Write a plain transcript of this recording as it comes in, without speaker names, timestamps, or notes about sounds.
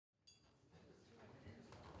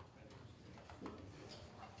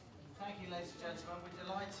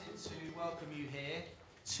delighted to welcome you here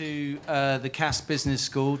to the Ctte Business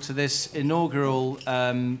School, to this inaugural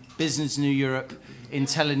Business New Europe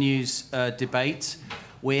IntelliNews debate.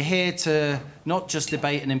 We're here to not just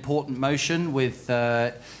debate an important motion with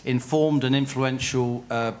informed and influential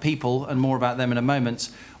people, and more about them in a moment.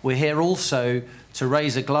 We're here also to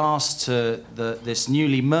raise a glass to this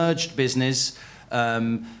newly merged business.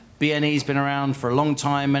 BNE's been around for a long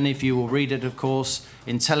time. Many of you will read it, of course.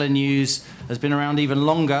 IntelliNews has been around even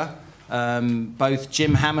longer. Both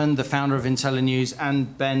Jim Hammond, the founder of IntelliNews,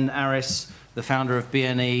 and Aris, the founder of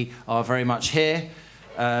BNE, are very much here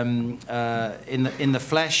in the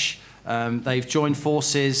flesh. They've joined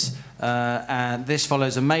forces, and this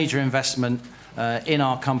follows a major investment in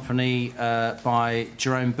our company by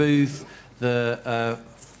Jerome Booth, the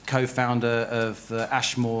co-founder of the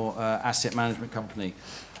Ashmore Asset Management Company.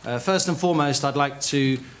 First and foremost, I'd like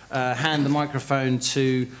to hand the microphone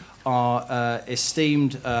to our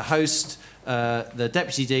esteemed host, the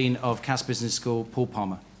Deputy Dean of Ctte Business School, Paul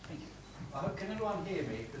Palmer. Thank you. Can everyone hear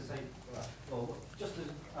me? Because well, just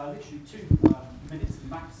literally 2 minutes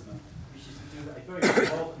maximum, which is to do a very good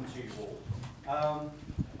welcome to you all.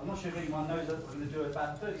 I'm not sure if anyone knows that we're going to do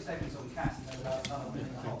about 30 seconds on Ctte and then about another minute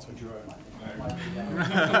and a half for Jerome, I think.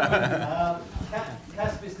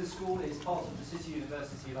 Ctte Business School is part of the City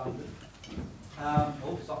University of London. I'm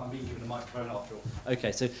being given a microphone after all.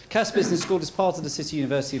 Okay, so Ctte Business School is part of the City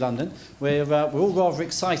University of London. We're all rather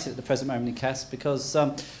excited at the present moment in Ctte because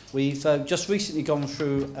we've just recently gone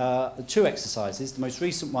through 2 exercises, the most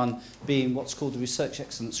recent one being what's called the Research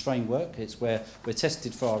Excellence Framework. It's where we're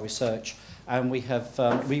tested for our research. And we felt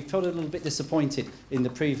a little bit disappointed in the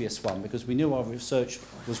previous one because we knew our research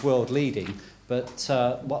was world leading, but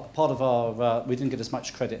part of our we didn't get as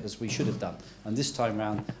much credit as we should have done. And this time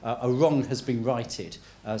round, a wrong has been righted.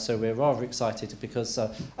 So we're rather excited because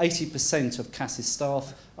 80% of Ctte's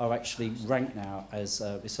staff are actually ranked now as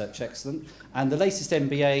research excellent. And the latest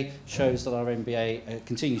MBA shows that our MBA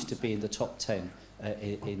continues to be in the top 10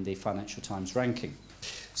 in the Financial Times ranking.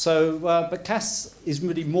 So, but Ctte is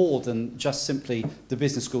really more than just simply the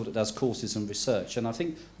business school that does courses and research. And I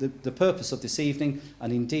think the purpose of this evening,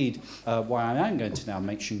 and indeed why I am going to now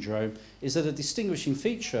mention Jerome, is that a distinguishing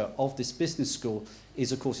feature of this business school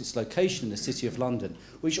is, of course, its location in the City of London,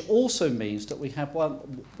 which also means that we have,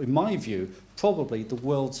 in my view, probably the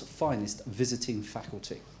world's finest visiting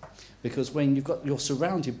faculty. Because when you're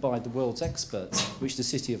surrounded by the world's experts, which the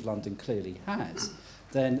City of London clearly has,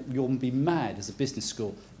 then you'll be mad as a business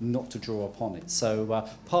school not to draw upon it. So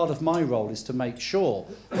part of my role is to make sure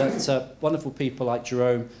that wonderful people like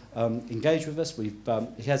Jerome engage with us. He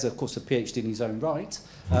has, of course, a PhD in his own right,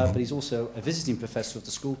 but he's also a visiting professor of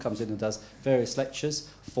the school, comes in and does various lectures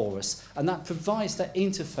for us. And that provides that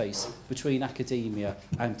interface between academia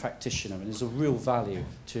and practitioner, and is a real value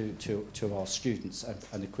to our students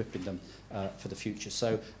and equipping them for the future.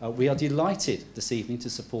 So we are delighted this evening to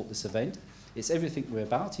support this event. It's everything we're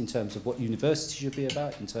about in terms of what university should be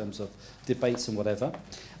about, in terms of debates and whatever.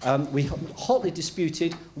 We hotly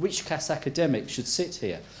disputed which Ctte academic should sit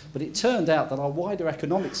here, but it turned out that our wider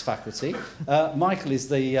economics faculty, Michael is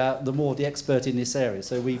the expert in this area.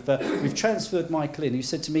 So we've transferred Michael in, who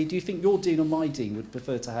said to me, "Do you think your dean or my dean would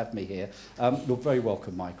prefer to have me here?" You're very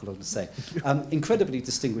welcome, Michael, I would say. Incredibly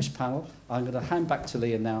distinguished panel. I'm going to hand back to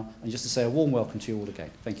Liam now, and just to say a warm welcome to you all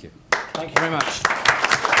again. Thank you. Thank you very much.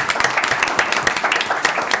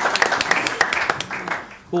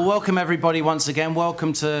 Well, welcome everybody once again.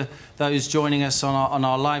 Welcome to those joining us on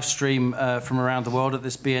our live stream from around the world at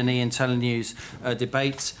this BNE IntelliNews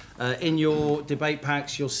debate. In your debate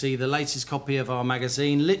packs, you'll see the latest copy of our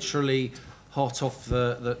magazine, literally hot off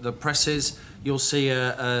the presses. You'll see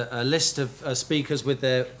a list of speakers with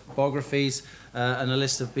their biographies and a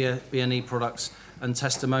list of BNE products and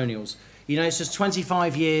testimonials. You know, it's just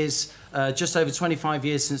 25 years, just over 25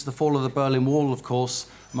 years since the fall of the Berlin Wall, of course,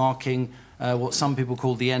 marking what some people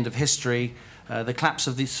call the end of history, the collapse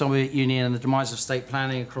of the Soviet Union and the demise of state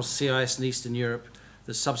planning across CIS and Eastern Europe,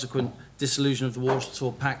 the subsequent dissolution of the Warsaw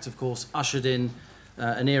Pact, of course, ushered in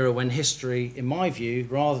an era when history, in my view,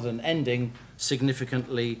 rather than ending,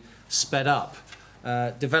 significantly sped up.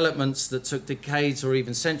 Developments that took decades or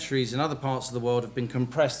even centuries in other parts of the world have been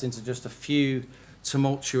compressed into just a few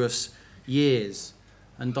tumultuous years.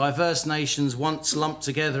 And diverse nations once lumped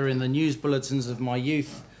together in the news bulletins of my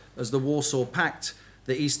youth as the Warsaw Pact,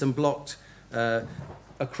 the Eastern Bloc,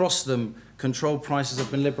 across them, control prices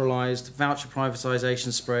have been liberalised, voucher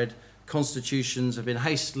privatisation spread, constitutions have been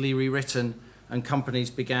hastily rewritten, and companies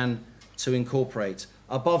began to incorporate.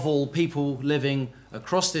 Above all, people living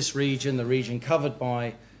across this region, the region covered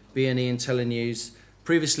by BNE IntelliNews,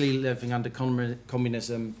 previously living under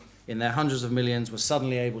communism in their hundreds of millions, were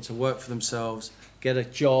suddenly able to work for themselves, get a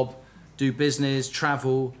job, do business,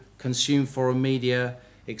 travel, consume foreign media,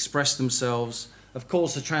 express themselves. Of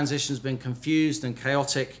course, the transition's been confused and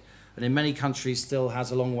chaotic, and in many countries still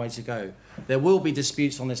has a long way to go. There will be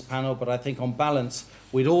disputes on this panel, but I think on balance,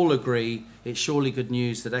 we'd all agree it's surely good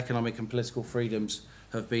news that economic and political freedoms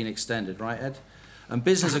have been extended, right, Ed? And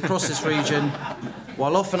business across this region,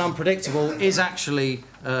 while often unpredictable, is actually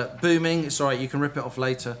booming. It's all right, you can rip it off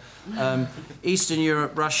later. Eastern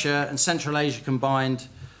Europe, Russia, and Central Asia combined,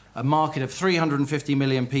 a market of 350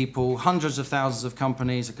 million people, hundreds of thousands of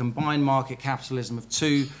companies, a combined market capitalism of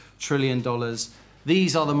 $2 trillion.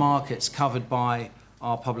 These are the markets covered by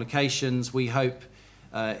our publications, we hope,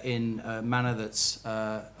 in a manner that's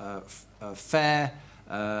fair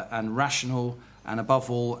and rational and, above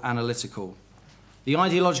all, analytical. The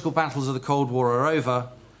ideological battles of the Cold War are over,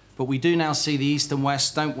 but we do now see the East and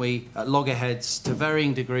West, don't we, at loggerheads to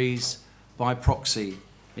varying degrees by proxy.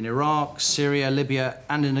 In Iraq, Syria, Libya,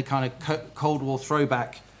 and in a kind of Cold War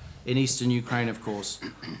throwback in eastern Ukraine, of course.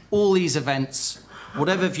 All these events,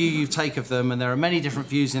 whatever view you take of them, and there are many different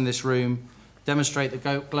views in this room, demonstrate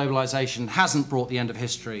that globalization hasn't brought the end of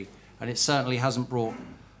history, and it certainly hasn't brought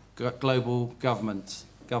global governance.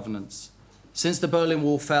 Since the Berlin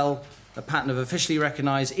Wall fell, a pattern of officially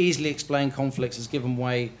recognized, easily explained conflicts has given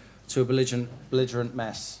way to a belligerent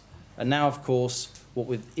mess. And now, of course, what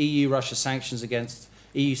with EU-Russia sanctions against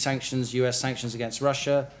EU sanctions, US sanctions against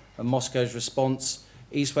Russia, and Moscow's response,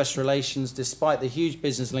 East-West relations, despite the huge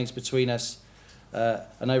business links between us,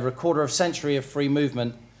 and over a quarter of century of free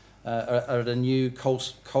movement, are at a new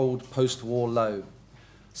cold post-war low.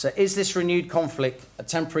 So is this renewed conflict a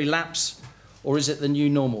temporary lapse, or is it the new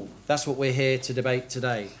normal? That's what we're here to debate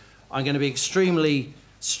today. I'm going to be extremely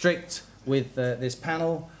strict with this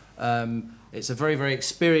panel. It's a very, very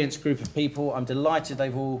experienced group of people. I'm delighted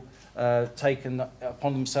they've all taken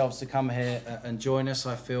upon themselves to come here and join us.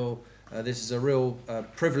 I feel this is a real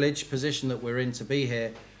privileged position that we're in to be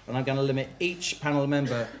here. And I'm going to limit each panel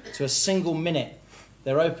member to a single minute,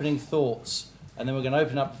 their opening thoughts, and then we're going to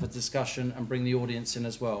open up for discussion and bring the audience in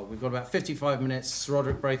as well. We've got about 55 minutes.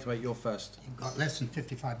 Rodric, Braithwaite, you're first. You've got less than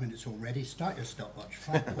 55 minutes already. Start your stopwatch.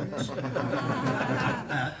 5 points.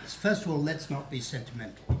 First of all, let's not be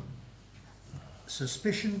sentimental.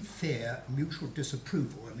 Suspicion, fear, mutual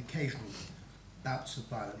disapproval, and occasional bouts of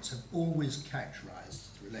violence have always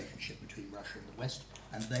characterized the relationship between Russia and the West,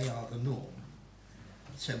 and they are the norm.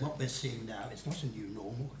 So what we're seeing now is not a new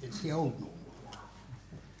normal, it's the old normal.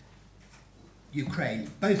 Ukraine,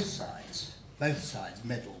 both sides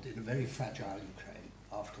meddled in a very fragile Ukraine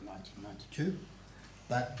after 1992,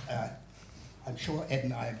 but I'm sure Ed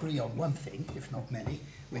and I agree on one thing, if not many,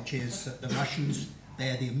 which is that the Russians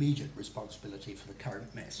bear the immediate responsibility for the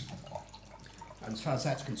current mess. And as far as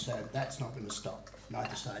that's concerned, that's not going to stop.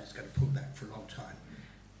 Neither side is going to pull back for a long time.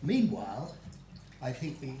 Meanwhile, I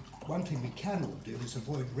think one thing we can all do is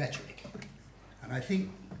avoid rhetoric. And I think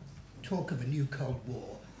talk of a new Cold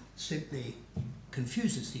War simply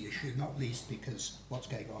confuses the issue, not least because what's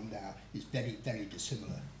going on now is very, very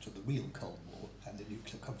dissimilar to the real Cold War and the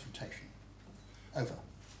nuclear confrontation. Over.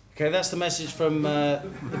 Okay, that's the message from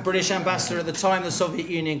the British ambassador at the time the Soviet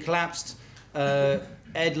Union collapsed.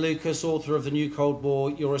 Ed Lucas, author of The New Cold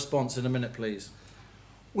War, your response in a minute, please.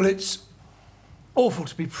 Well, it's awful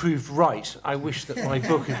to be proved right. I wish that my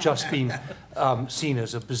book had just been seen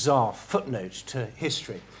as a bizarre footnote to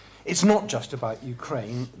history. It's not just about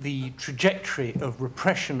Ukraine. The trajectory of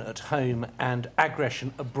repression at home and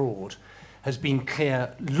aggression abroad has been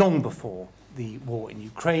clear long before the war in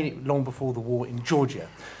Ukraine, long before the war in Georgia.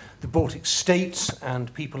 The Baltic states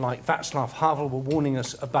and people like Václav Havel were warning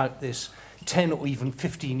us about this 10 or even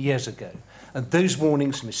 15 years ago. And those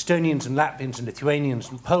warnings from Estonians and Latvians and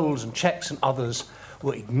Lithuanians and Poles and Czechs and others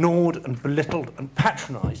were ignored and belittled and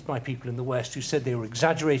patronized by people in the West who said they were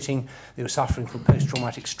exaggerating, they were suffering from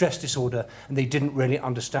post-traumatic stress disorder, and they didn't really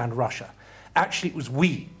understand Russia. Actually, it was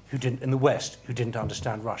we in the West who didn't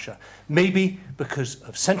understand Russia. Maybe because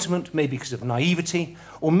of sentiment, maybe because of naivety,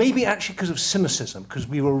 or maybe actually because of cynicism, because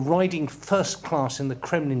we were riding first class in the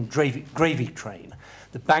Kremlin gravy train.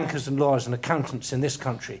 The bankers and lawyers and accountants in this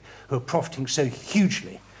country who are profiting so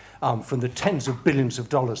hugely from the tens of billions of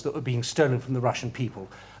dollars that were being stolen from the Russian people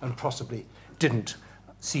and possibly didn't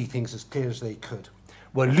see things as clear as they could.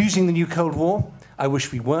 We're losing the new Cold War. I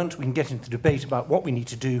wish we weren't. We can get into debate about what we need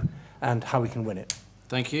to do and how we can win it.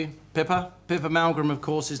 Thank you. Pippa? Pippa Malmgren, of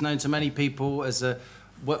course, is known to many people as a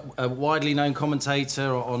widely known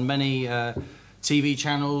commentator on many TV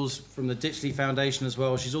channels from the Ditchley Foundation as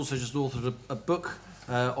well. She's also just authored a book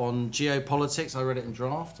on geopolitics. I read it in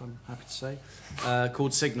draft, I'm happy to say,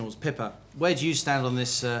 called Signals. Pippa, where do you stand on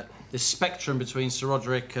this, this spectrum between Sir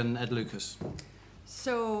Rodric and Ed Lucas?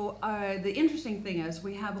 So the interesting thing is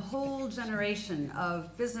we have a whole generation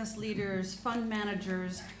of business leaders, fund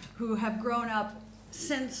managers who have grown up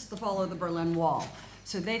since the fall of the Berlin Wall.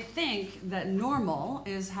 So they think that normal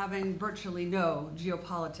is having virtually no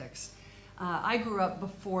geopolitics. I grew up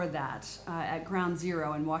before that at Ground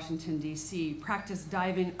Zero in Washington, D.C., practiced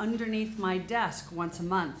diving underneath my desk once a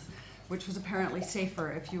month, which was apparently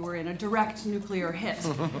safer if you were in a direct nuclear hit.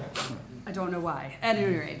 I don't know why. At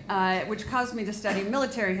any rate, which caused me to study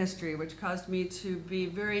military history, which caused me to be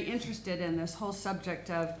very interested in this whole subject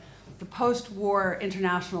of the post-war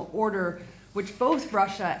international order, which both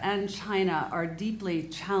Russia and China are deeply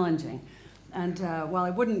challenging. And while I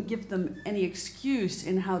wouldn't give them any excuse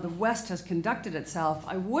in how the West has conducted itself,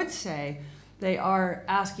 I would say they are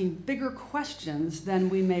asking bigger questions than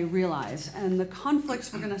we may realize. And the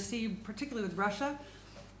conflicts we're going to see, particularly with Russia,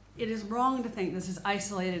 it is wrong to think this is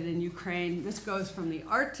isolated in Ukraine. This goes from the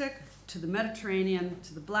Arctic to the Mediterranean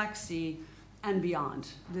to the Black Sea and beyond.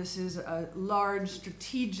 This is a large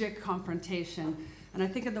strategic confrontation. And I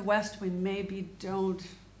think in the West, we maybe don't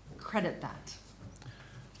credit that.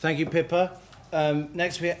 Thank you, Pippa.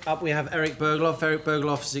 Next up we have Erik Berglöf. Erik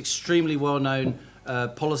Berglöf is extremely well-known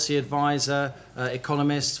policy advisor,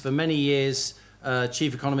 economist for many years,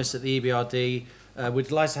 chief economist at the EBRD. We're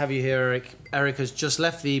delighted to have you here, Erik. Erik has just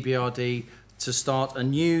left the EBRD to start a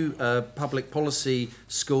new public policy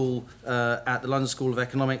school at the London School of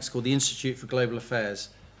Economics called the Institute for Global Affairs.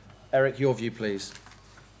 Erik, your view, please.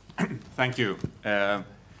 Thank you.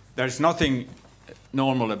 There's nothing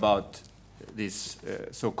normal about this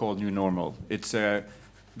so-called new normal. It's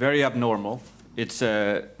very abnormal. It's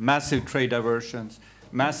massive trade diversions,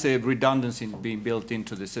 massive redundancy being built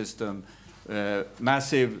into the system,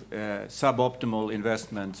 massive suboptimal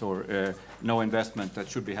investments or no investment that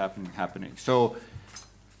should be happening. So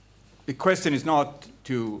the question is not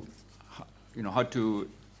to, how to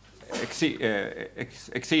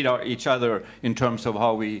exceed each other in terms of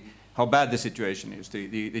how bad the situation is.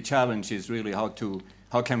 The challenge is really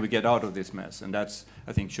how can we get out of this mess, and that's,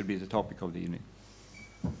 I think, should be the topic of the evening.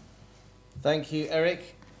 Thank you,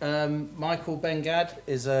 Erik. Michael Ben-Gad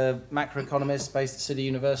is a macroeconomist based at City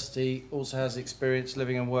University, also has experience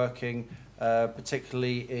living and working,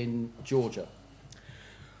 particularly in Georgia.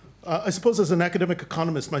 I suppose as an academic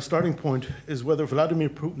economist, my starting point is whether Vladimir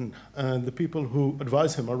Putin and the people who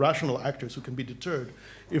advise him are rational actors who can be deterred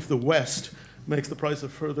if the West makes the price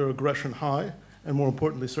of further aggression high and, more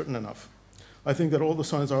importantly, certain enough. I think that all the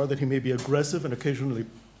signs are that he may be aggressive and occasionally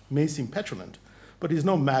may seem petulant, but he's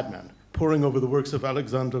no madman poring over the works of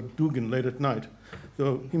Alexander Dugin late at night,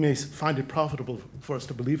 though he may find it profitable for us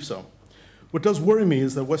to believe so. What does worry me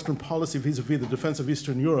is that Western policy vis-à-vis the defense of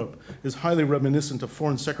Eastern Europe is highly reminiscent of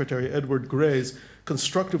Foreign Secretary Edward Gray's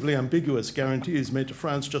constructively ambiguous guarantees made to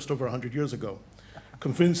France just over 100 years ago.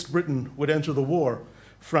 Convinced Britain would enter the war,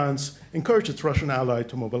 France encouraged its Russian ally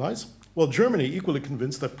to mobilize, while Germany, equally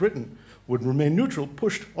convinced that Britain would remain neutral,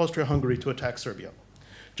 pushed Austria-Hungary to attack Serbia.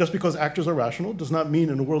 Just because actors are rational does not mean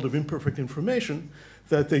in a world of imperfect information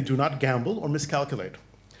that they do not gamble or miscalculate.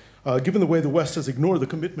 Given the way the West has ignored the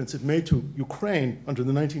commitments it made to Ukraine under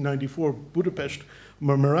the 1994 Budapest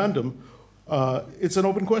Memorandum, it's an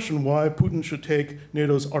open question why Putin should take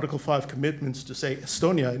NATO's Article 5 commitments to, say,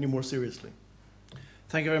 Estonia any more seriously.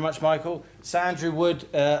 Thank you very much, Michael. Sir Andrew Wood,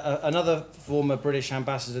 another former British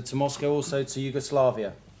ambassador to Moscow, also to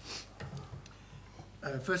Yugoslavia.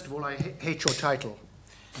 First of all, I hate your title.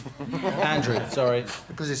 Andrew, sorry.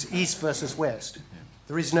 Because it's East versus West.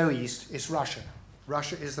 There is no East, it's Russia.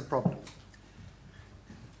 Russia is the problem.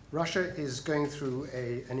 Russia is going through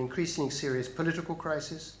an increasingly serious political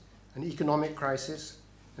crisis, an economic crisis,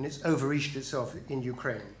 and it's overreached itself in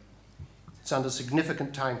Ukraine. It's under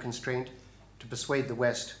significant time constraint to persuade the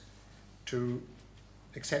West to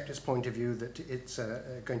accept its point of view that it's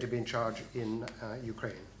going to be in charge in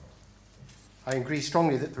Ukraine. I agree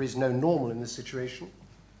strongly that there is no normal in this situation.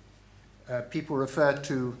 People refer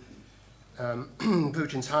to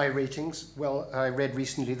Putin's high ratings. Well, I read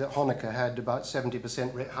recently that Honecker had about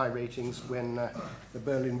 70% high ratings when the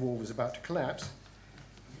Berlin Wall was about to collapse.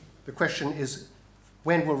 The question is,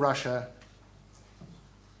 when will Russia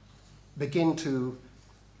begin to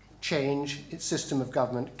change its system of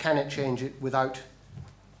government? Can it change it without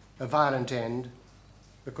a violent end?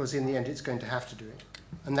 Because in the end, it's going to have to do it.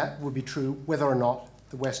 And that will be true whether or not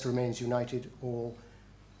the West remains united or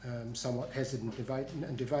somewhat hesitant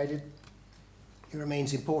and divided. It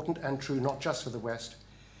remains important and true not just for the West,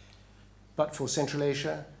 but for Central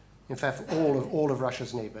Asia, in fact, for all of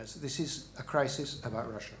Russia's neighbors. This is a crisis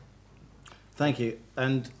about Russia. Thank you.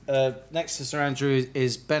 And next to Sir Andrew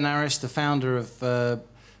is Ben Aris, the founder of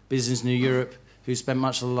Business New Europe, who spent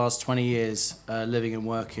much of the last 20 years living and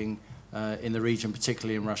working in the region,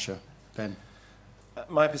 particularly in Russia. Ben.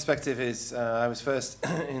 My perspective is I was first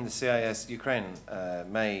in the CIS Ukraine,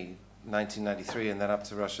 May 1993, and then up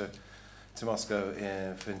to Russia, to Moscow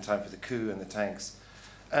in time for the coup and the tanks.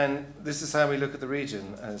 And this is how we look at the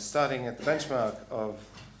region, starting at the benchmark of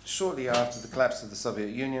shortly after the collapse of the Soviet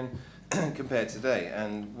Union compared to today.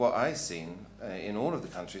 And what I've seen in all of the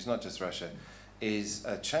countries, not just Russia, is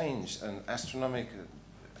a change, an astronomical,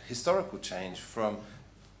 historical change from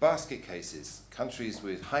basket cases, countries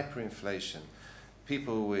with hyperinflation,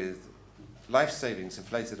 people with life savings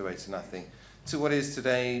inflated away to nothing, to what is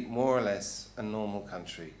today more or less a normal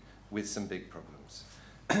country with some big problems.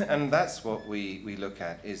 And that's what we look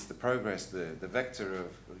at, is the progress, the vector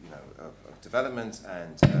of, of development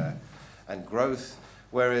and growth,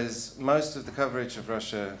 whereas most of the coverage of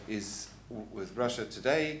Russia is with Russia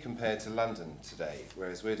today compared to London today,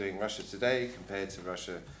 whereas we're doing Russia today compared to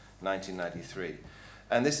Russia 1993.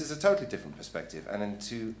 And this is a totally different perspective. And then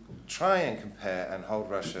to try and compare and hold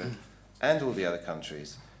Russia and all the other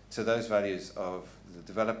countries to those values of the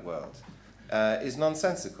developed world is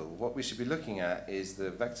nonsensical. What we should be looking at is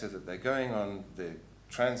the vector that they're going on, the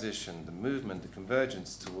transition, the movement, the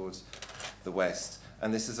convergence towards the West.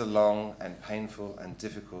 And this is a long and painful and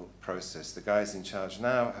difficult process. The guys in charge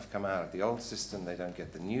now have come out of the old system, they don't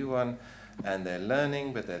get the new one, and they're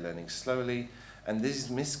learning, but they're learning slowly. And these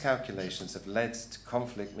miscalculations have led to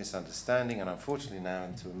conflict, misunderstanding, and unfortunately now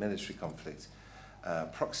into a military conflict,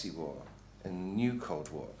 proxy war, a new Cold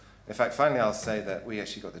War. In fact, finally I'll say that we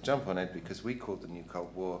actually got the jump on it because we called the new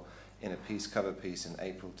Cold War in a cover piece in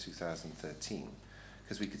April 2013,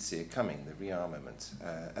 because we could see it coming, the rearmament.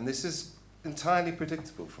 And this is entirely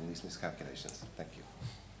predictable from these miscalculations. Thank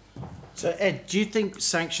you. So, Ed, do you think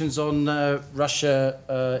sanctions on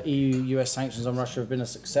Russia, EU-US sanctions on Russia have been a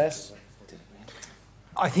success?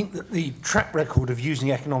 I think that the track record of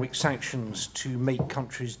using economic sanctions to make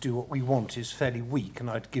countries do what we want is fairly weak, and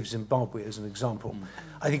I'd give Zimbabwe as an example.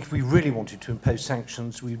 I think if we really wanted to impose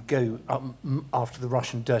sanctions, we'd go after the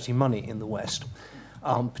Russian dirty money in the West,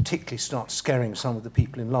 particularly start scaring some of the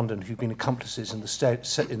people in London who've been accomplices in the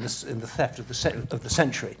theft of the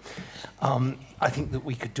century. I think that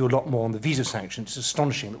we could do a lot more on the visa sanctions. It's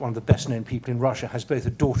astonishing that one of the best-known people in Russia has both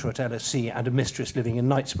a daughter at LSE and a mistress living in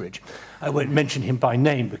Knightsbridge. I won't mention him by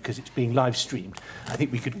name because it's being live-streamed. I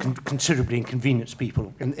think we could considerably inconvenience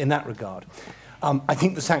people in that regard. I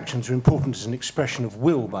think the sanctions are important as an expression of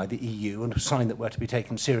will by the EU and a sign that we're to be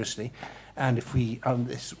taken seriously. And if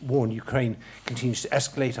this war in Ukraine continues to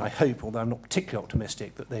escalate, I hope, although I'm not particularly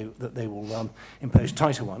optimistic, that they will impose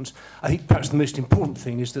tighter ones. I think perhaps the most important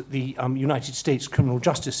thing is that the United States criminal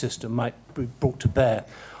justice system might be brought to bear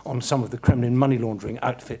on some of the Kremlin money laundering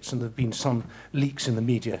outfits, and there have been some leaks in the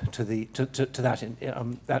media to that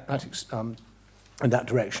in that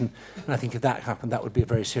direction. And I think if that happened, that would be a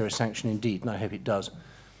very serious sanction indeed, and I hope it does.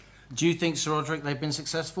 Do you think, Sir Rodric, they've been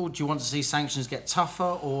successful? Do you want to see sanctions get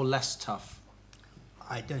tougher or less tough?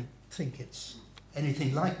 I don't think it's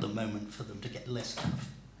anything like the moment for them to get less tough.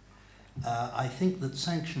 I think that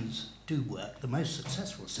sanctions do work. The most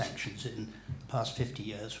successful sanctions in the past 50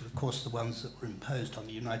 years were, of course, the ones that were imposed on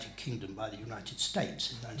the United Kingdom by the United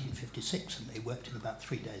States in 1956, and they worked in about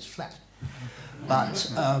 3 days flat. But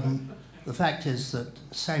the fact is that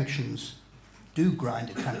sanctions do grind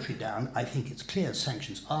a country down. I think it's clear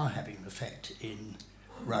sanctions are having an effect in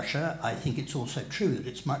Russia. I think it's also true that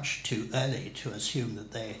it's much too early to assume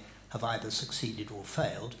that they have either succeeded or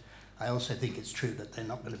failed. I also think it's true that they're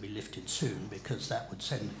not going to be lifted soon, because that would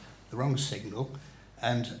send the wrong signal.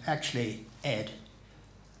 And actually, Ed,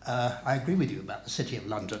 I agree with you about the City of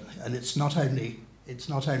London, and it's not only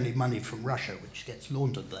money from Russia which gets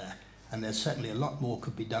laundered there, and there's certainly a lot more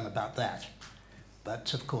could be done about that.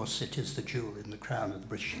 But of course, it is the jewel in the crown of the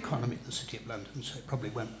British economy, the City of London, so it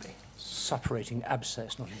probably won't be. Suppurating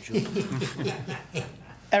abscess, not a jewel.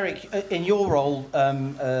 Erik, in your role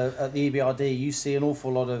at the EBRD, you see an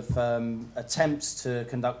awful lot of attempts to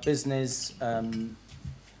conduct business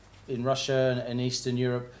in Russia and Eastern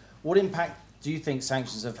Europe. What impact do you think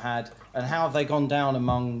sanctions have had, and how have they gone down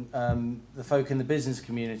among the folk in the business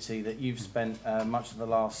community that you've spent much of the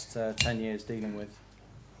last 10 years dealing with?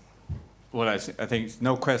 Well, I think it's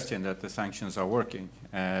no question that the sanctions are working.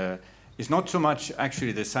 It's not so much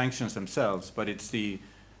actually the sanctions themselves, but it's the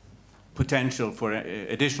potential for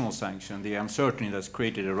additional sanction, the uncertainty that's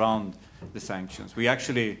created around the sanctions. We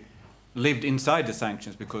actually lived inside the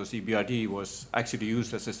sanctions because EBRD was actually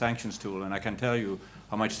used as a sanctions tool, and I can tell you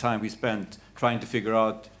how much time we spent trying to figure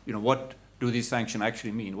out, what do these sanctions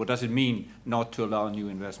actually mean? What does it mean not to allow new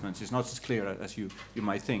investments? It's not as clear as you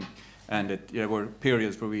might think. And there were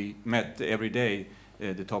periods where we met every day,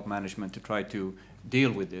 the top management, to try to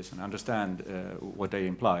deal with this and understand what they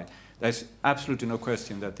imply. There's absolutely no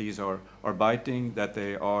question that these are biting, that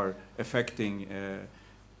they are affecting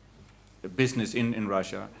business in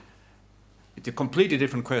Russia. It's a completely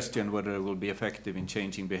different question whether it will be effective in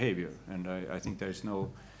changing behavior, and I think there's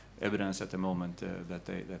no evidence at the moment that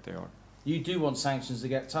they are. You do want sanctions to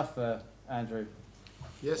get tougher, Andrew,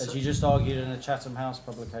 Yes, as you just argued in a Chatham House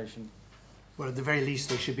publication. well, at the very least,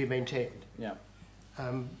 they should be maintained. Yeah.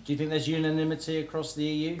 Do you think there's unanimity across the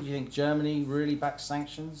EU? Do you think Germany really backs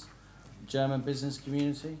sanctions? German business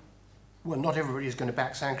community? Well, not everybody is going to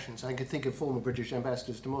back sanctions. I could think of former British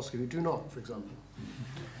ambassadors to Moscow who do not, for example.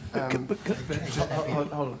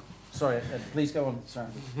 Hold on. Sorry, please go on. Sorry.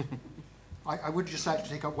 I would just like to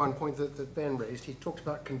take up one point that Ben raised. He talked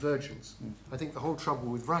about convergence. I think the whole trouble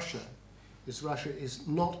with Russia is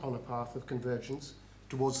not on a path of convergence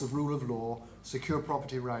towards the rule of law, secure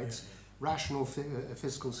property rights, rational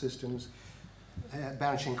fiscal systems,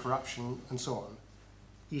 banishing corruption, and so on.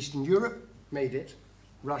 Eastern Europe made it.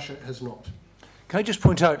 Russia has not. Can I just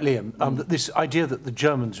point out, Liam, that this idea that the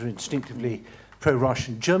Germans are instinctively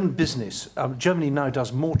pro-Russian, German business, Germany now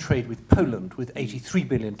does more trade with Poland with $83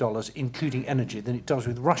 billion, including energy, than it does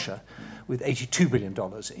with Russia with $82 billion,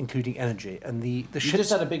 including energy. And the you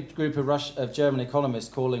just had a big group of German economists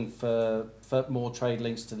calling for more trade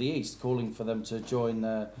links to the East, calling for them to join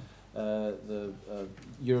the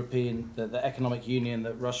European, the economic union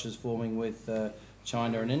that Russia's forming with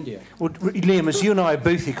China and India. Well, Liam, as you and I are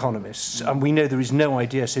both economists, and we know there is no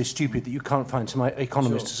idea so stupid that you can't find some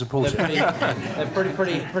economists to support it. They're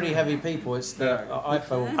pretty heavy people. It's the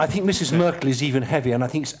I think Mrs. Merkel is even heavier, and I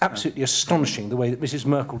think it's absolutely astonishing the way that Mrs.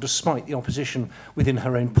 Merkel, despite the opposition within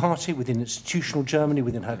her own party, within institutional Germany,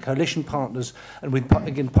 within her coalition partners, and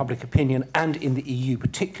within public opinion, and in the EU,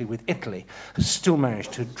 particularly with Italy, has still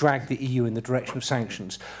managed to drag the EU in the direction of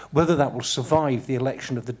sanctions. Whether that will survive the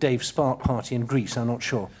election of the Dave Spark party in Greece, I'm not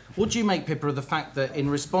sure. What do you make, Pippa, of the fact that in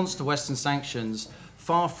response to Western sanctions,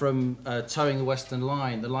 far from towing the Western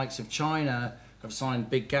line, the likes of China have signed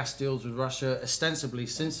big gas deals with Russia, ostensibly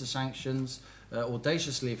since the sanctions,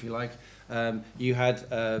 audaciously, if you like. You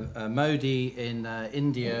had Modi in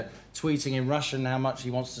India tweeting in Russian how much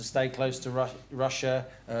he wants to stay close to Russia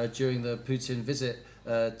during the Putin visit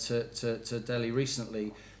to Delhi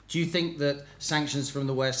recently. Do you think that sanctions from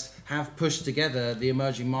the West have pushed together the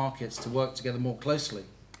emerging markets to work together more closely?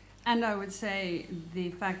 And I would say the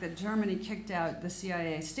fact that Germany kicked out the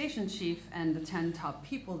CIA station chief and the 10 top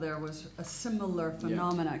people there was a similar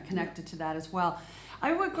phenomena connected to that as well.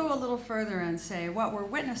 I would go a little further and say what we're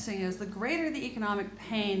witnessing is the greater the economic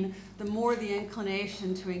pain, the more the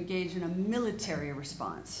inclination to engage in a military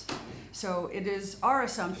response. So it is our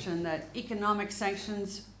assumption that economic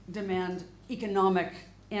sanctions demand economic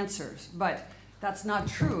answers, but that's not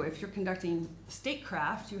true. If you're conducting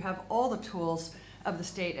statecraft, you have all the tools of the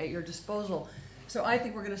state at your disposal. So I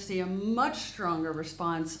think we're going to see a much stronger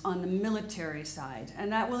response on the military side,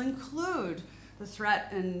 and that will include the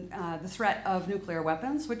threat of nuclear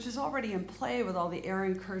weapons, which is already in play with all the air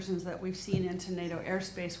incursions that we've seen into NATO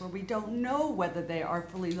airspace, where we don't know whether they are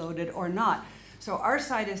fully loaded or not. So our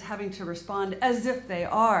side is having to respond as if they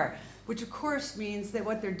are, which of course means that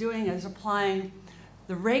what they're doing is applying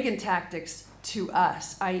the Reagan tactics to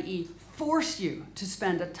us, i.e. force you to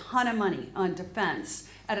spend a ton of money on defense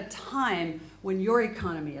at a time when your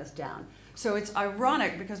economy is down. So it's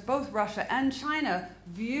ironic because both Russia and China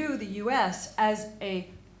view the US as a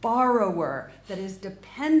borrower that is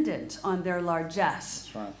dependent on their largesse.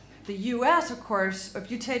 That's right. The US, of course,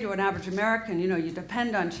 if you say to an average American, you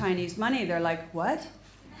depend on Chinese money, they're like, what?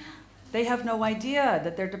 They have no idea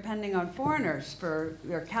that they're depending on foreigners for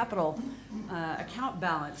their capital account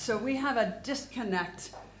balance. So we have a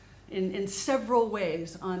disconnect in several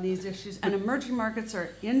ways on these issues, and emerging markets are,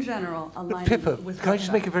 in general, aligning Pippa, with can I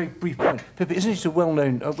just make a very brief point? Pippa, isn't it a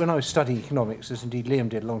well-known, when I was studying economics, as indeed Liam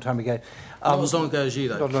did a long time ago... Not as long ago as you,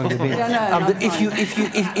 though. Not long ago as me.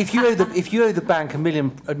 If you owe the bank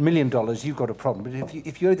 $1 million, you've got a problem. But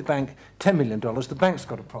if you owe the bank $10 million, the bank's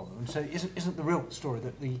got a problem. And so isn't the real story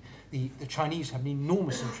that the Chinese have an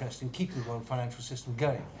enormous interest in keeping the world financial system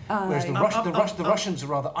going, whereas the Russians are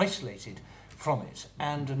rather isolated from it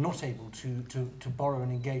and are not able to borrow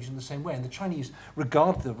and engage in the same way. And the Chinese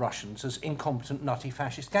regard the Russians as incompetent, nutty,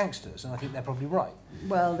 fascist gangsters, and I think they're probably right.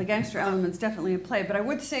 Well, the gangster element's definitely in play, but I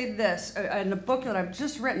would say this, in the book that I've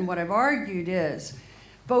just written, what I've argued is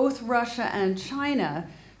both Russia and China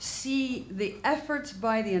see the efforts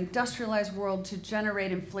by the industrialized world to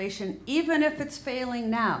generate inflation, even if it's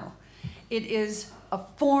failing now. It is a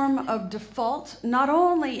form of default, not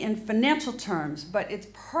only in financial terms, but its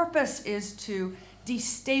purpose is to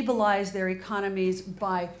destabilize their economies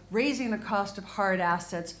by raising the cost of hard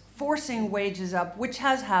assets, forcing wages up, which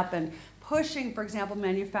has happened, pushing, for example,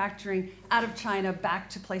 manufacturing out of China back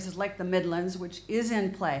to places like the Midlands, which is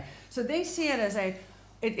in play. So they see it as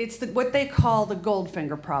what they call the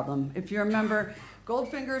Goldfinger problem. If you remember,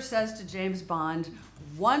 Goldfinger says to James Bond,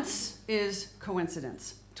 once is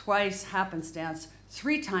coincidence, twice happenstance,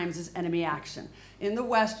 3 times is enemy action. In the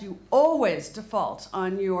West, you always default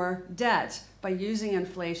on your debt by using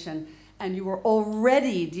inflation, and you are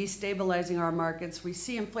already destabilizing our markets. We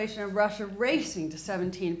see inflation in Russia racing to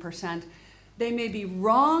 17%. They may be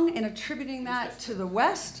wrong in attributing that to the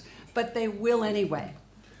West, but they will anyway.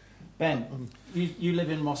 Ben, you live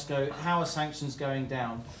in Moscow. How are sanctions going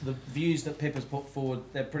down? The views that Pippa's put forward,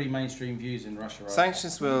 they're pretty mainstream views in Russia, right?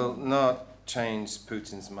 Sanctions will not change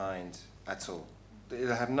Putin's mind at all.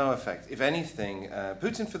 It'll have no effect. If anything,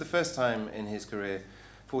 Putin, for the first time in his career,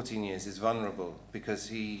 14 years, is vulnerable because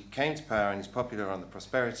he came to power and he's popular on the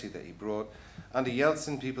prosperity that he brought. Under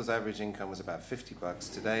Yeltsin, people's average income was about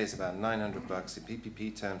 $50. Today is about $900. In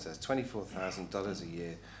PPP terms, that's $24,000 a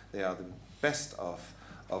year. They are the best off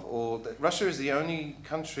of all. Russia is the only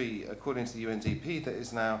country, according to the UNDP, that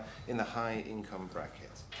is now in the high income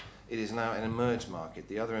bracket. It is now an emerged market.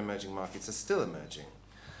 The other emerging markets are still emerging.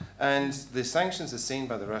 And the sanctions are seen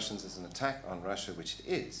by the Russians as an attack on Russia, which it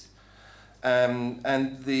is. And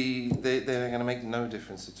they're going to make no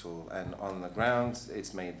difference at all. And on the ground,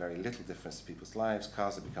 it's made very little difference to people's lives.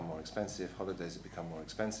 Cars have become more expensive. Holidays have become more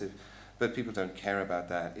expensive. But people don't care about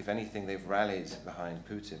that. If anything, they've rallied behind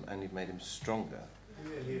Putin and they've made him stronger.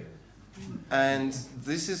 And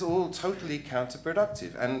this is all totally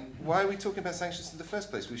counterproductive. And why are we talking about sanctions in the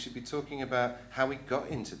first place? We should be talking about how we got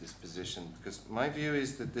into this position, because my view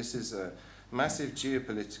is that this is a massive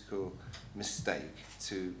geopolitical mistake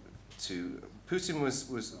to Putin was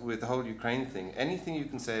with the whole Ukraine thing. Anything you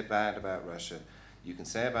can say bad about Russia, you can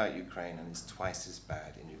say about Ukraine, and it's twice as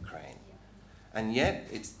bad in Ukraine. And yet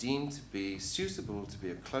it's deemed to be suitable to be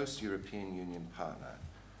a close European Union partner.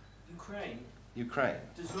 Ukraine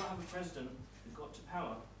does not have a president who got to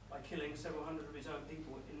power by killing several hundred of his own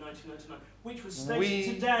people in 1999, which was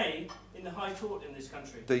stated today in the High Court in this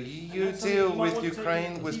country. The EU deal with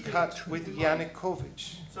Ukraine was cut with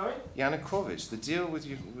Yanukovych. Sorry? Yanukovych. The deal with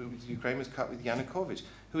Ukraine was cut with Yanukovych,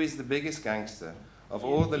 who is the biggest gangster of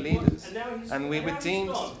all the leaders. And we were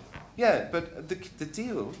deemed... Yeah, but the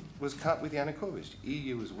deal was cut with Yanukovych. The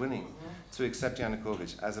EU was willing to accept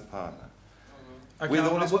Yanukovych as a partner. Okay,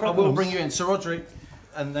 I will bring you in. Sir Rodric,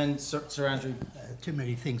 and then Sir Andrew. Too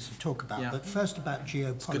many things to talk about, but first about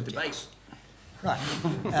geopolitics. It's a good debate. Right.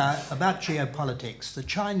 About geopolitics, the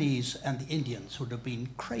Chinese and the Indians would have been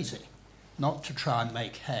crazy not to try and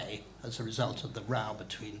make hay as a result of the row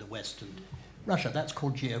between the West and Russia. That's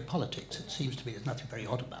called geopolitics. It seems to me there's nothing very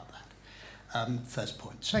odd about that. First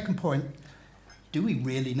point. Second point, do we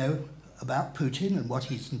really know about Putin and what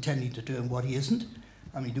he's intending to do and what he isn't?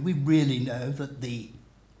 I mean, do we really know that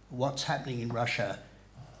what's happening in Russia,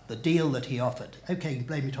 the deal that he offered, okay, you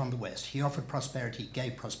blame it on the West. He offered prosperity,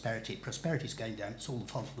 gave prosperity. Prosperity's going down, it's all the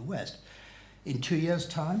fault of the West. In 2 years'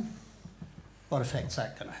 time, what effect's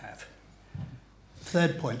that going to have?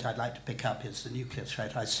 Third point I'd like to pick up is the nuclear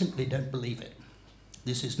threat. I simply don't believe it.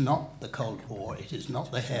 This is not the Cold War. It is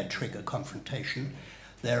not the hair-trigger confrontation.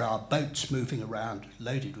 There are boats moving around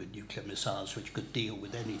loaded with nuclear missiles which could deal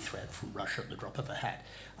with any threat from Russia at the drop of a hat.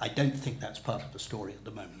 I don't think that's part of the story at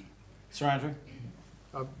the moment. Sir Andrew?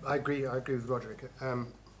 I agree with Rodric.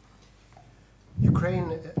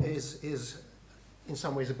 Ukraine is in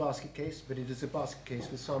some ways a basket case, but it is a basket case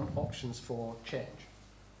with some options for change.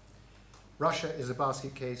 Russia is a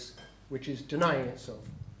basket case which is denying itself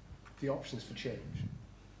the options for change.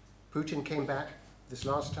 Putin came back this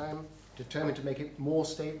last time determined to make it more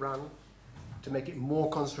state-run, to make it more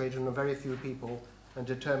concentrated on a very few people, and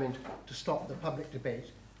determined to stop the public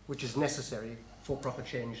debate, which is necessary for proper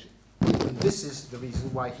change. And this is the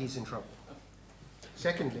reason why he's in trouble.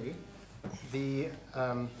 Secondly, the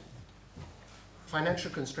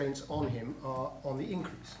financial constraints on him are on the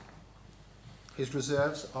increase. His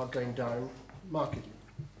reserves are going down markedly.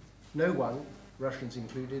 No one, Russians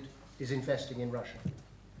included, is investing in Russia.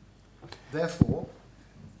 Therefore,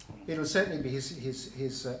 it will certainly be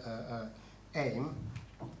his aim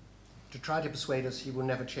to try to persuade us he will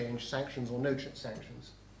never change sanctions or no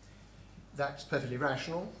sanctions. That's perfectly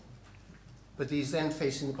rational, but he's then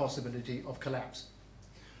facing the possibility of collapse.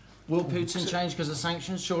 Will Putin change because of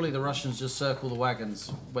sanctions? Surely the Russians just circle the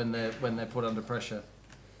wagons when they're put under pressure.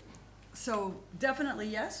 So definitely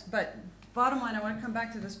yes, but bottom line, I want to come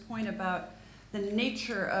back to this point about the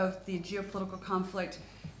nature of the geopolitical conflict.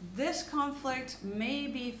 This conflict may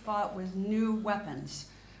be fought with new weapons,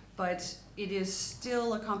 but it is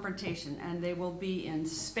still a confrontation, and they will be in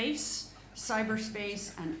space,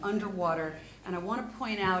 cyberspace, and underwater. And I want to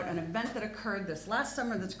point out an event that occurred this last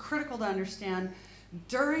summer that's critical to understand.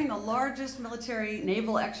 During the largest military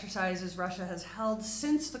naval exercises Russia has held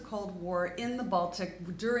since the Cold War in the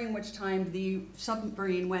Baltic, during which time the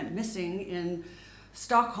submarine went missing in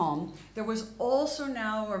Stockholm, there was also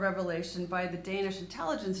now a revelation by the Danish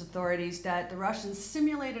intelligence authorities that the Russians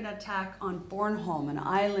simulated an attack on Bornholm, an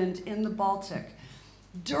island in the Baltic.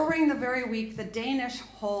 During the very week, the Danish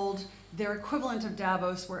hold their equivalent of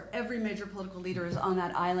Davos, where every major political leader is on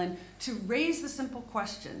that island, to raise the simple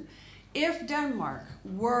question: if Denmark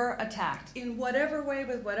were attacked in whatever way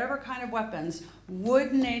with whatever kind of weapons,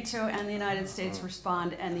 would NATO and the United States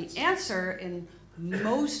respond? And the answer in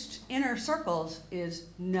most inner circles is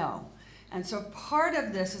no. And so part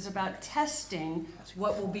of this is about testing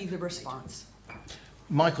what will be the response.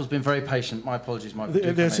 Michael's been very patient. My apologies,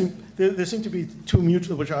 Michael. There seem to be two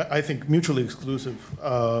mutual, which I think mutually exclusive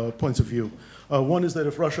points of view. One is that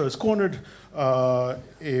if Russia is cornered,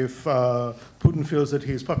 if Putin feels that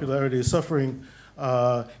his popularity is suffering,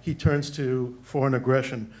 he turns to foreign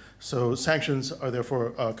aggression. So sanctions are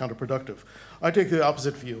therefore counterproductive. I take the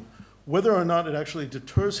opposite view. Whether or not it actually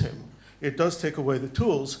deters him, it does take away the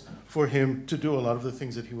tools for him to do a lot of the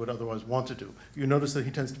things that he would otherwise want to do. You notice that he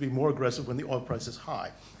tends to be more aggressive when the oil price is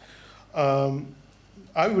high.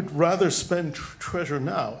 I would rather spend treasure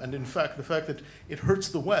now, and in fact, the fact that it hurts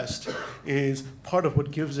the West is part of what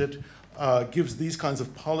gives these kinds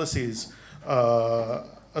of policies a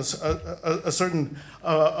certain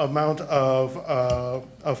amount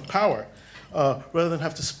of power, rather than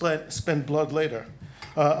have to spend blood later.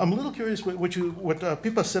 I'm a little curious what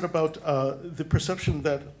Pippa said about the perception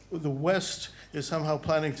that the West is somehow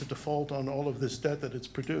planning to default on all of this debt that it's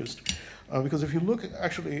produced. Because if you look,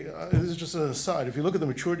 actually, this is just an aside, if you look at the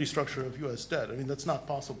maturity structure of US debt, I mean, that's not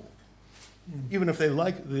possible. Even if they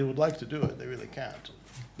would like to do it, they really can't.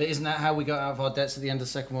 But isn't that how we got out of our debts at the end of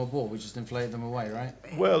the Second World War? We just inflated them away, right?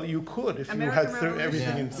 Well, you could if you had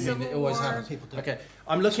everything in I mean, it always happens. Okay,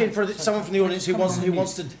 I'm looking for someone from the audience who wants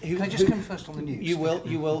to. Can I just come first on the news? You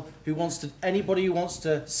will. Who wants to? Anybody who wants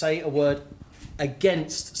to say a word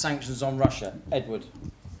against sanctions on Russia? Edward.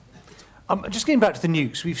 Just getting back to the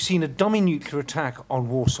nukes, we've seen a dummy nuclear attack on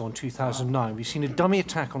Warsaw in 2009. We've seen a dummy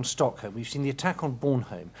attack on Stockholm. We've seen the attack on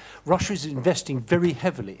Bornholm. Russia is investing very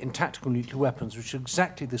heavily in tactical nuclear weapons, which are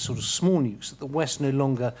exactly the sort of small nukes that the West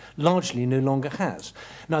largely no longer has.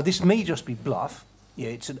 Now, this may just be bluff. Yeah,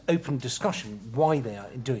 it's an open discussion why they are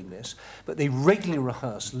doing this, but they regularly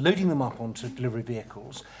rehearse loading them up onto delivery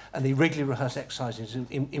vehicles, and they regularly rehearse exercises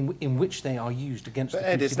in which they are used against the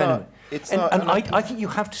putative enemy. I think you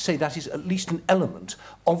have to say that is at least an element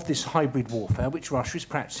of this hybrid warfare which Russia is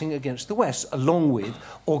practicing against the West, along with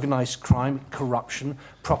organised crime, corruption,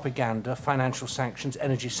 propaganda, financial sanctions,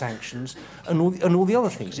 energy sanctions, and all the other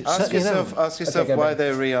things. Ask yourself why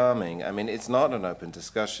they're rearming. I mean, it's not an open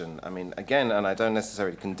discussion. I mean, again, and I don't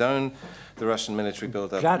necessarily condone the Russian military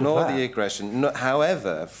build-up, nor the aggression. No,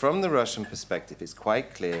 however, from the Russian perspective, it's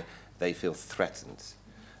quite clear they feel threatened.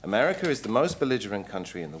 America is the most belligerent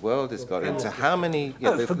country in the world. It's got into how many...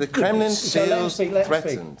 the Kremlin feels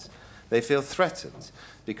threatened. They feel threatened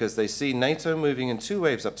because they see NATO moving in two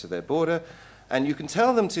waves up to their border, and you can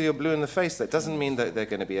tell them till you're blue in the face. That doesn't mean that they're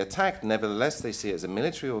going to be attacked. Nevertheless, they see it as a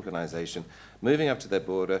military organization moving up to their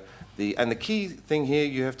border. And the key thing here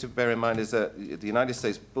you have to bear in mind is that the United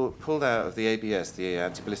States pulled out of the ABS, the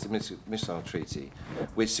Anti-Ballistic Missile Treaty,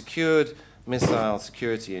 which secured missile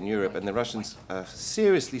security in Europe, and the Russians are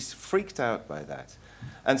seriously freaked out by that.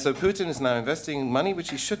 And so Putin is now investing money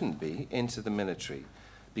which he shouldn't be into the military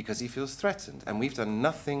because he feels threatened. And we've done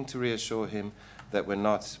nothing to reassure him that we're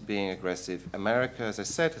not being aggressive. America, as I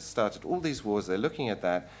said, has started all these wars. They're looking at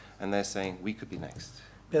that, and they're saying, we could be next.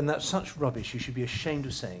 Ben, that's such rubbish. You should be ashamed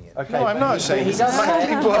of saying it. Okay, no, I'm not ashamed. It's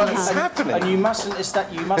exactly what's happening. And you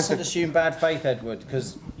mustn't assume bad faith, Edward,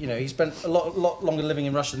 because he spent a lot longer living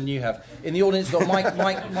in Russia than you have. In the audience, we've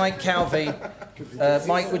got Mike Calvi.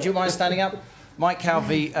 Mike, would you mind standing up? Mike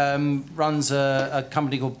Calvi runs a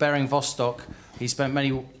company called Bering Vostok, He spent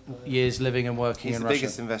many years living and working in Russia. He's the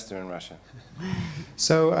biggest investor in Russia.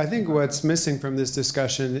 So I think what's missing from this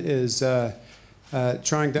discussion is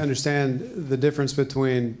trying to understand the difference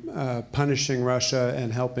between punishing Russia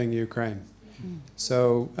and helping Ukraine.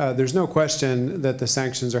 So there's no question that the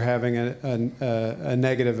sanctions are having a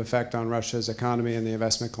negative effect on Russia's economy and the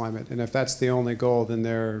investment climate. And if that's the only goal, then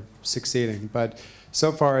they're succeeding. But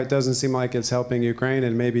so far, it doesn't seem like it's helping Ukraine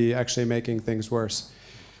and maybe actually making things worse.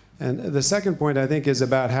 And the second point, I think, is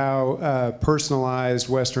about how personalized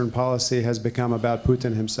Western policy has become about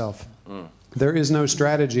Putin himself. There is no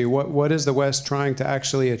strategy. What is the West trying to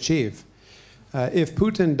actually achieve? If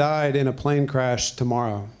Putin died in a plane crash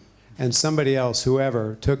tomorrow, and somebody else,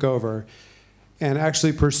 whoever, took over and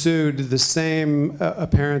actually pursued the same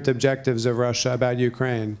apparent objectives of Russia about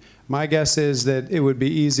Ukraine, my guess is that it would be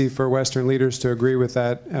easy for Western leaders to agree with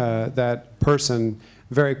that person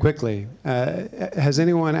very quickly. Has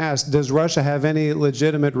anyone asked, does Russia have any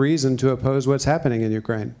legitimate reason to oppose what's happening in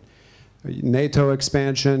Ukraine? NATO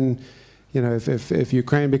expansion, you know, if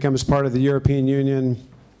Ukraine becomes part of the European Union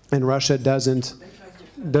and Russia doesn't,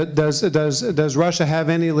 does Russia have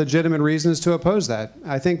any legitimate reasons to oppose that?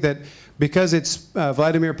 I think that because it's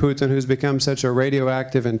Vladimir Putin who's become such a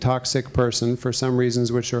radioactive and toxic person for some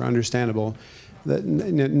reasons which are understandable, that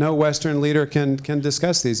no Western leader can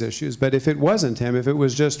discuss these issues. But if it wasn't him, if it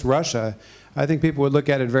was just Russia, I think people would look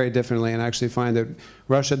at it very differently and actually find that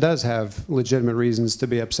Russia does have legitimate reasons to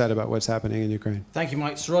be upset about what's happening in Ukraine. Thank you,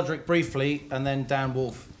 Mike. Sir Rodric, briefly, and then Dan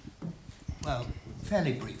Wolfe. Well,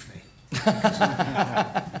 fairly briefly.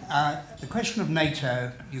 The question of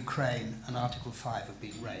NATO, Ukraine, and Article 5 have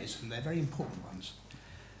been raised, and they're very important ones.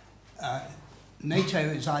 NATO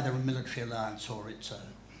is either a military alliance or it's a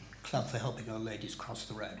club for helping old ladies cross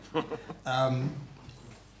the road.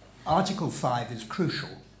 Article 5 is crucial.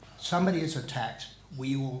 Somebody is attacked,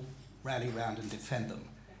 we all rally around and defend them.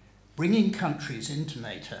 Bringing countries into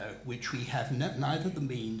NATO, which we have neither the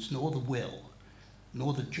means nor the will,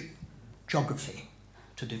 nor the geography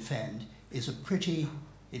to defend, is a pretty,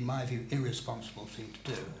 in my view, irresponsible thing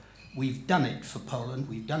to do. We've done it for Poland,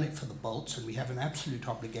 we've done it for the Balts, and we have an absolute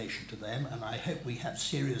obligation to them, and I hope we have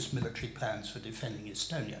serious military plans for defending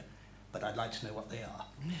Estonia, but I'd like to know what they are.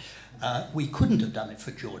 We couldn't have done it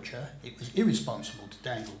for Georgia. It was irresponsible to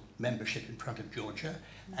dangle membership in front of Georgia,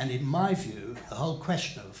 and in my view, the whole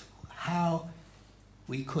question of how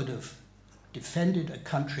we could have defended a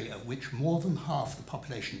country of which more than half the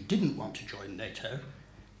population didn't want to join NATO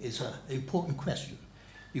is an important question.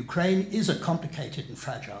 Ukraine is a complicated and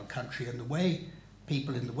fragile country, and the way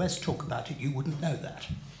people in the West talk about it, you wouldn't know that.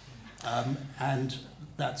 And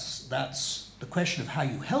that's the question of how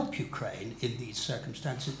you help Ukraine in these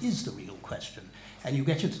circumstances is the real question. And you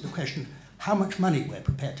get into the question, how much money we're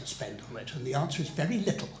prepared to spend on it, and the answer is very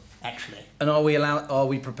little, actually. And are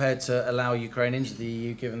we prepared to allow Ukraine into the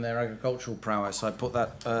EU given their agricultural prowess? I put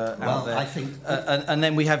that out there. I think and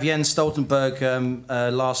then we have Jens Stoltenberg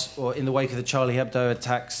in the wake of the Charlie Hebdo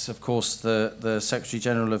attacks, of course, the Secretary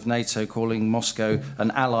General of NATO calling Moscow an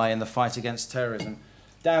ally in the fight against terrorism.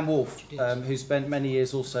 Dan Wolfe, who spent many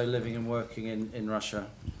years also living and working in Russia.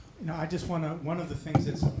 You know, I just want to, one of the things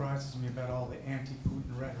that surprises me about all the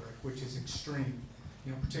anti-Putin rhetoric, which is extreme,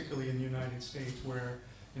 you know, particularly in the United States, where,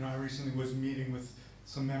 you know, I recently was meeting with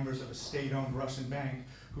some members of a state-owned Russian bank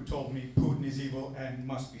who told me Putin is evil and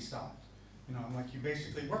must be stopped. You know, I'm like, you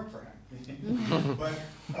basically work for him. But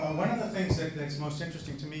one of the things that's most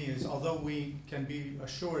interesting to me is, although we can be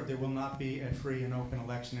assured there will not be a free and open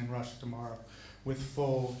election in Russia tomorrow with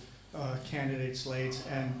full candidate slates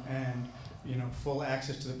and you know, full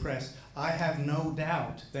access to the press, I have no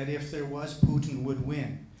doubt that if there was, Putin would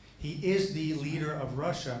win. He is the leader of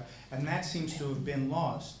Russia, and that seems to have been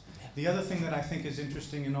lost. The other thing that I think is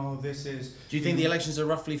interesting in all of this is... Do you think the elections are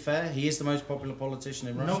roughly fair? He is the most popular politician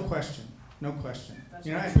in Russia. No question. No question.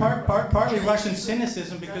 You know, and partly Russian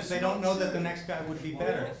cynicism because they don't know that the next guy would be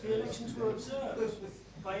better. The elections were observed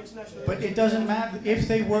by international... But it doesn't matter. If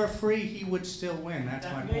they were free, he would still win. That's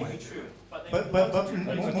my point. That may be true. But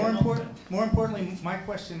more importantly, my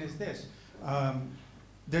question is this.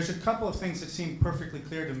 There's a couple of things that seem perfectly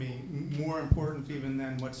clear to me, more important even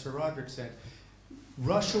than what Sir Rodric said.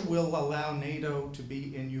 Russia will allow NATO to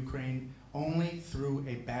be in Ukraine only through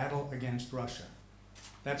a battle against Russia.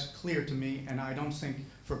 That's clear to me, and I don't think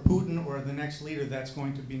for Putin or the next leader that's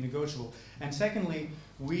going to be negotiable. And secondly,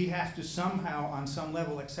 we have to somehow, on some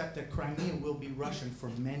level, accept that Crimea will be Russian for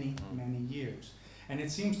many, many years. And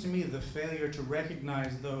it seems to me the failure to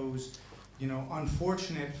recognize those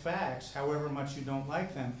unfortunate facts, however much you don't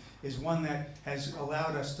like them, is one that has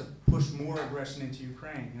allowed us to push more aggression into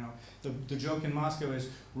Ukraine. The joke in Moscow is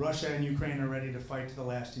Russia and Ukraine are ready to fight to the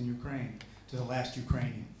last in Ukraine, to the last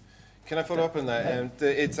Ukrainian. Can I follow up on that?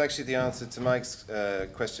 It's actually the answer to Mike's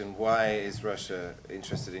question, why is Russia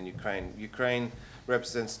interested in Ukraine? Ukraine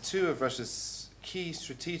represents two of Russia's key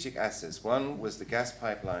strategic assets. One was the gas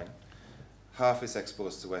pipeline. Half its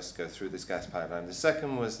exports to the West go through this gas pipeline. The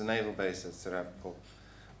second was the naval base at Ctte,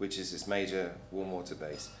 which is its major warm water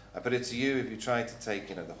base. I put it to you, if you try to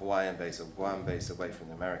take the Hawaiian base or Guam base away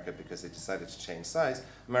from America because they decided to change sides,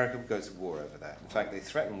 America would go to war over that. In fact, they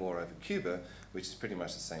threatened war over Cuba, which is pretty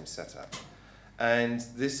much the same setup. And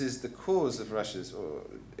this is the cause of Russia's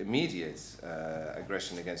immediate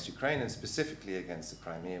aggression against Ukraine, and specifically against the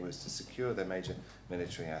Crimea, was to secure their major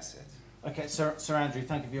military asset. Okay, Sir Andrew,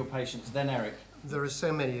 thank you for your patience. Then Erik. There are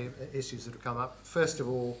so many issues that have come up. First of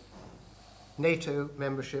all, NATO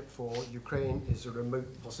membership for Ukraine is a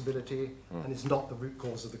remote possibility and is not the root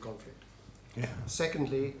cause of the conflict. Yeah.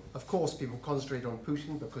 Secondly, of course, people concentrate on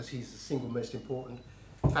Putin because he's the single most important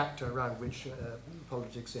factor around which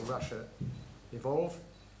politics in Russia evolve.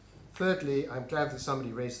 Thirdly, I'm glad that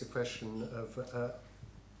somebody raised the question of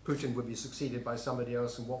Putin would be succeeded by somebody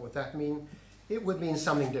else, and what would that mean? It would mean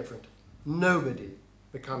something different. Nobody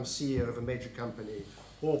becomes CEO of a major company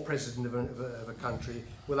or president of a country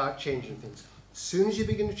without changing things. As soon as you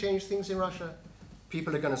begin to change things in Russia,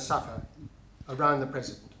 people are going to suffer around the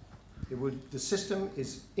president. The system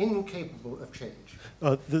is incapable of change.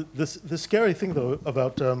 The scary thing, though,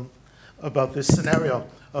 about this scenario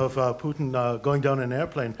of Putin going down in an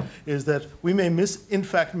airplane is that we may in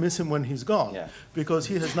fact miss him when he's gone, because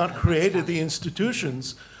he has not created the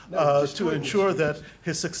institutions to ensure that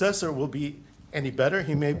his successor will be any better.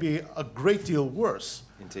 He may be a great deal worse.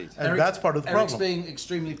 Indeed. And that's part of the problem. Erik's being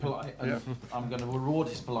extremely polite, and I'm going to reward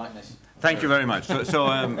his politeness. Thank you very much. So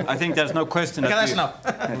I think there's no question. Okay, that's enough.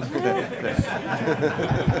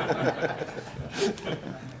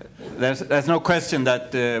 There's no question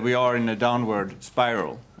that we are in a downward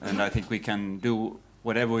spiral, and I think we can do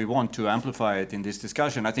whatever we want to amplify it in this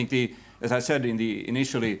discussion. I think, as I said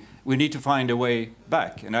initially, we need to find a way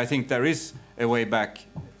back, and I think there is a way back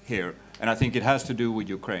here, and I think it has to do with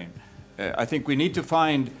Ukraine. I think we need to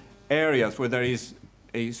find areas where there is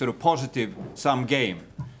a sort of positive sum game,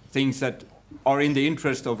 things that are in the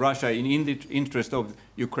interest of Russia, in the interest of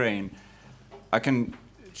Ukraine. I can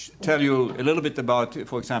tell you a little bit about,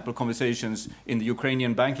 for example, conversations in the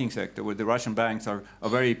Ukrainian banking sector where the Russian banks are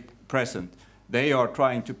very present. They are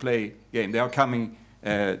trying to play game. They are coming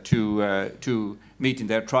to meeting.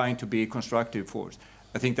 They're trying to be a constructive force.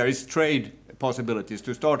 I think there is trade possibilities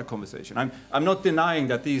to start a conversation. I'm not denying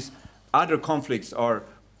that these other conflicts are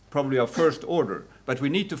probably of first order, but we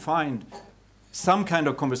need to find some kind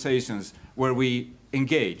of conversations where we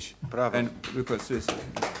engage. Bravo. And because this.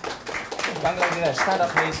 Young lady there, stand up,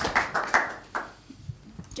 please.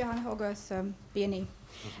 Johan Hogarth, BNE.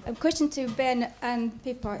 A question to Ben and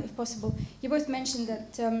Pippa, if possible. You both mentioned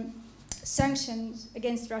that sanctions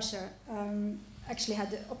against Russia actually had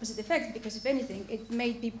the opposite effect, because if anything, it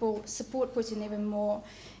made people support Putin even more.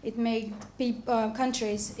 It made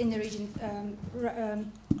countries in the region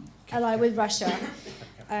ally with Russia,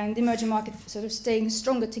 and the emerging markets sort of staying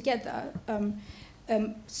stronger together.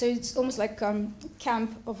 So it's almost like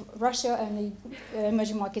camp of Russia and the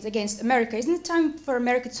emerging markets against America. Isn't it time for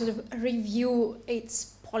America to sort of review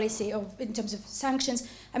its policy in terms of sanctions?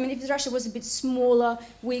 I mean, if Russia was a bit smaller,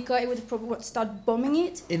 weaker, it would probably start bombing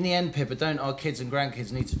it. In the end, Pippa, don't our kids and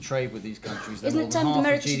grandkids need to trade with these countries? They're Isn't more it than time half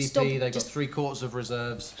America of should stop GDP, they've got just- 3/4 of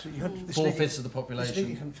reserves, So you had- 4/5 of the This lady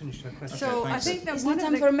population. hadn't finished her question. So I think that Isn't one it of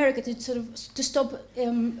time the for America to sort of to stop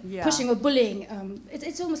Yeah. pushing or bullying?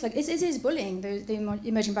 It's almost like it is bullying the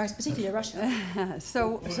emerging banks, particularly Russia.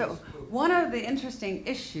 So one of the interesting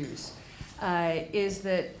issues is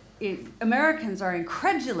that Americans are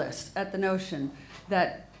incredulous at the notion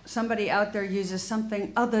that somebody out there uses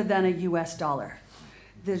something other than a US dollar.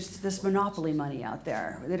 There's this monopoly money out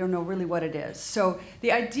there. They don't know really what it is. So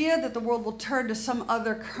the idea that the world will turn to some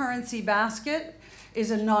other currency basket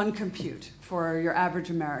is a non-compute for your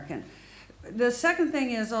average American. The second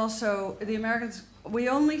thing is also the Americans, we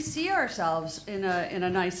only see ourselves in a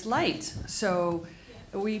nice light. So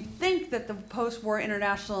we think that the post-war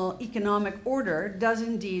international economic order does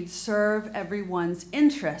indeed serve everyone's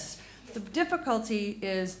interests. The difficulty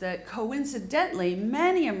is that coincidentally,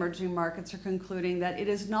 many emerging markets are concluding that it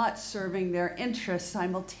is not serving their interests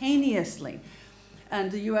simultaneously. And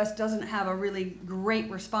the US doesn't have a really great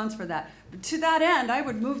response for that. But to that end, I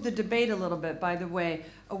would move the debate a little bit, by the way,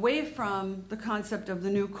 away from the concept of the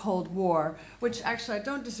new Cold War, which actually I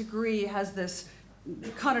don't disagree has this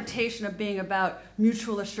connotation of being about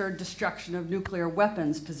mutual assured destruction of nuclear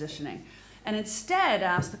weapons positioning. And instead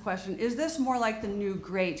ask the question, is this more like the new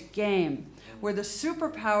Great Game, where the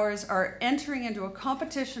superpowers are entering into a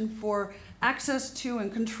competition for access to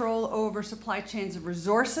and control over supply chains of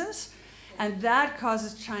resources, and that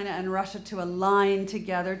causes China and Russia to align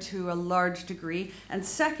together to a large degree. And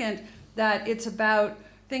second, that it's about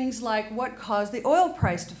things like what caused the oil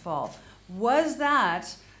price to fall. Was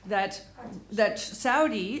that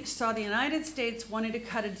Saudi saw the United States wanting to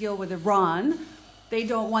cut a deal with Iran? They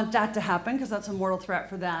don't want that to happen because that's a mortal threat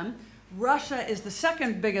for them. Russia is the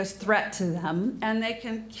second biggest threat to them, and they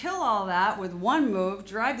can kill all that with one move,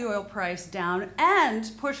 drive the oil price down,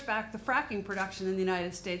 and push back the fracking production in the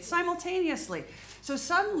United States simultaneously. So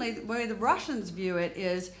suddenly, the way the Russians view it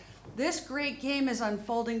is, this great game is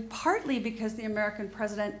unfolding partly because the American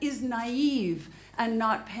president is naive and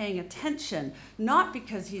not paying attention, not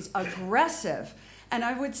because he's aggressive. And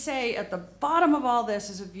I would say at the bottom of all this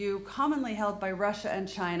is a view commonly held by Russia and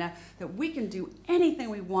China that we can do anything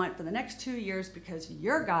we want for the next 2 years because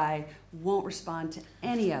your guy won't respond to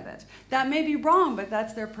any of it. That may be wrong, but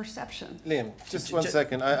that's their perception. Liam, just 1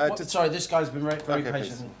 second. Sorry, this guy's been very patient.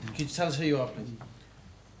 Please. Could you tell us who you are, please?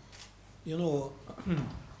 You know,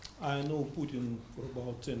 I know Putin for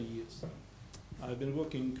about 10 years. I've been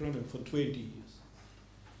working in Kremlin for 20 years.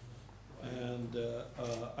 And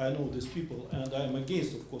I know these people, and I'm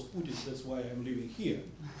against, of course, Putin. That's why I'm living here.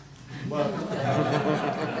 But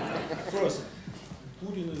first,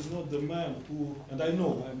 Putin is not the man who, and I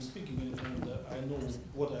know I'm speaking, and I know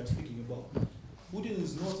what I'm speaking about. Putin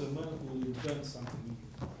is not a man who will invent something new.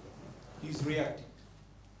 He's reacting,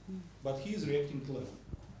 but he's reacting cleverly.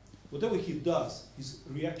 Whatever he does, his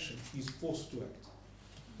reaction, he's forced to act.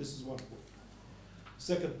 This is one point.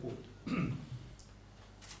 Second point.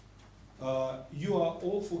 You are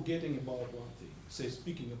all forgetting about one thing, say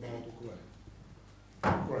speaking about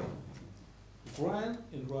Ukraine. Ukraine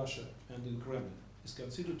in Russia and in Kremlin is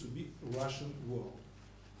considered to be a Russian world.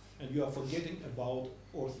 And you are forgetting about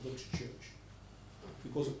Orthodox Church.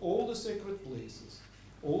 Because all the sacred places,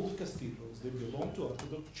 all the cathedrals, they belong to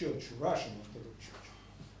Orthodox Church, Russian Orthodox Church.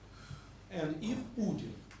 And if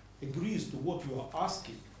Putin agrees to what you are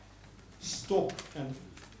asking, stop and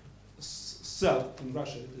sell, in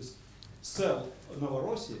Russia it is, sell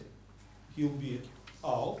Novorossiya, he'll be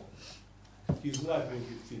out, his life will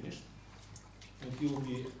be finished, and he will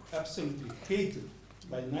be absolutely hated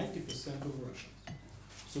by 90% of Russians.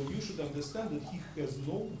 So you should understand that he has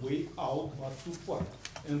no way out but to fight.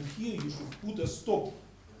 And here you should put a stop.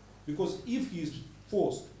 Because if he is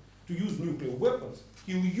forced to use nuclear weapons,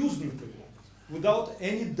 he will use nuclear weapons without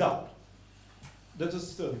any doubt. That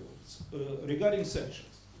is third. Regarding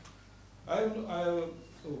sanctions, I'm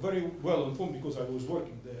very well informed because I was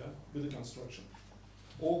working there with the construction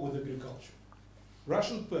or with agriculture.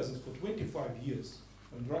 Russian peasants for 25 years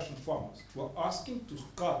and Russian farmers were asking to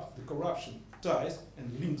cut the corruption ties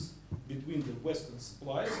and links between the Western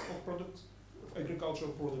suppliers of products, of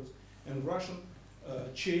agricultural products, and Russian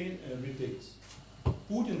chain and retailers.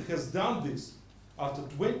 Putin has done this after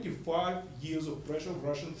 25 years of pressure of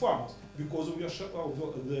Russian farmers because of the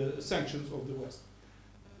sanctions of the West.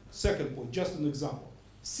 Second point, just an example.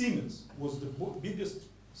 Siemens was the biggest,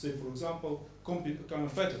 say for example,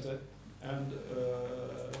 competitor and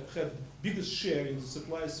had biggest share in the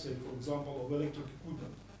supply side, for example, of electric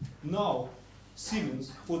equipment. Now,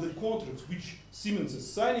 Siemens, for the contracts which Siemens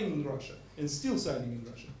is signing in Russia and still signing in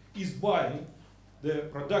Russia, is buying the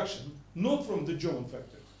production not from the German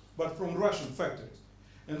factories, but from Russian factories.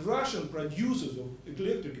 And Russian producers of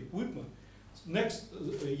electric equipment next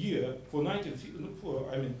year for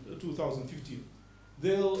 2015,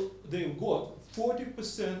 they've got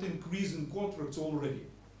 40% increase in contracts already.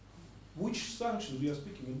 Which sanctions we are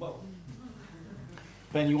speaking about?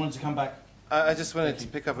 Ben, you wanted to come back? I just wanted to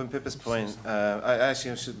pick up on Pippa's point. I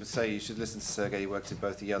should say you should listen to Sergei. He worked in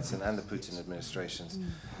both the Yeltsin and the Putin administrations.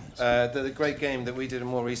 The great game that we did a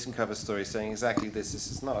more recent cover story saying exactly this.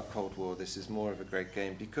 This is not a Cold War. This is more of a great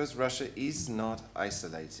game because Russia is not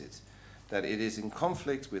isolated. That it is in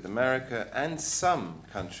conflict with America and some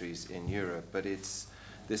countries in Europe, but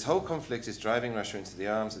this whole conflict is driving Russia into the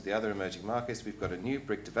arms of the other emerging markets. We've got a new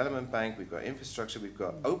BRIC development bank, we've got infrastructure, we've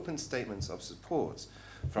got open statements of support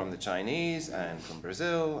from the Chinese and from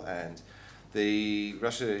Brazil, and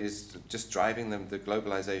Russia is just driving the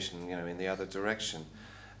globalization, in the other direction.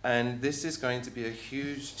 And this is going to be a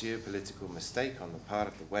huge geopolitical mistake on the part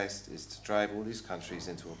of the West, is to drive all these countries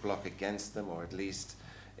into a bloc against them, or at least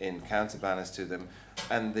in counterbalance to them.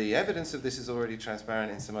 And the evidence of this is already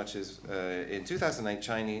transparent in so much as in 2008,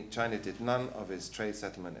 China did none of its trade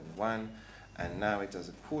settlement in yuan, and now it does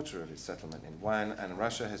a quarter of its settlement in yuan, and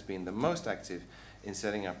Russia has been the most active in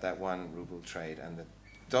setting up that 1 ruble trade, and the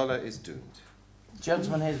dollar is doomed. The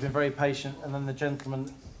gentleman here has been very patient, and then the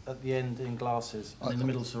gentleman at the end in glasses, and in the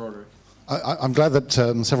middle, Sir Rodric. I'm glad that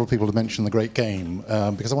several people have mentioned the Great Game,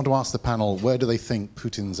 because I want to ask the panel, where do they think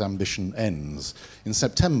Putin's ambition ends? In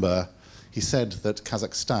September, he said that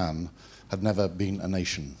Kazakhstan had never been a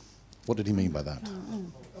nation. What did he mean by that?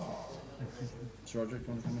 Sir Rodric,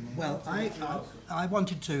 want to come in? Well,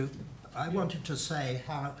 I wanted to say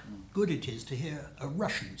how good it is to hear a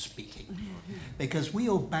Russian speaking, because we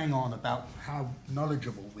all bang on about how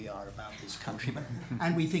knowledgeable we are about this country,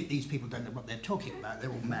 and we think these people don't know what they're talking about.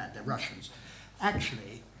 They're all mad. They're Russians.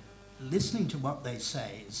 Actually, listening to what they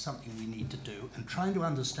say is something we need to do, and trying to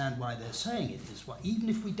understand why they're saying it is what, even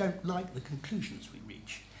if we don't like the conclusions we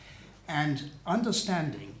reach. And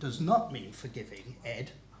understanding does not mean forgiving,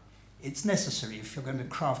 Ed. It's necessary if you're going to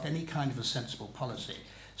craft any kind of a sensible policy.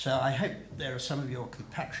 So I hope there are some of your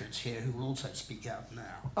compatriots here who will also speak out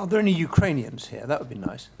now. Are there any Ukrainians here? That would be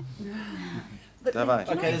nice.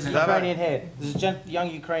 Okay, there's a Ukrainian here. There's a young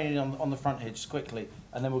Ukrainian on the front here, just quickly,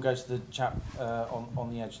 and then we'll go to the chap on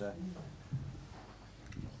the edge there.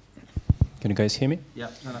 Can you guys hear me? Yeah.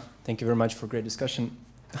 No. Thank you very much for a great discussion.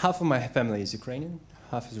 Half of my family is Ukrainian,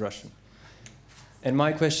 half is Russian. And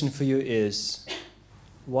my question for you is,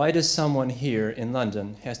 why does someone here in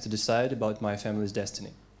London has to decide about my family's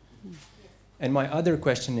destiny? And my other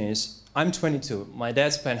question is, I'm 22. My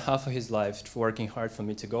dad spent half of his life working hard for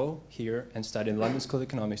me to go here and study in London School of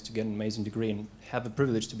Economics to get an amazing degree and have the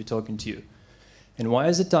privilege to be talking to you. And why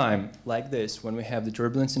is a time like this, when we have the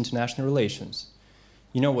turbulence in international relations,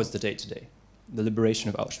 you know what's the date today? The liberation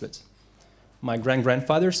of Auschwitz. My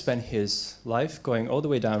grand-grandfather spent his life going all the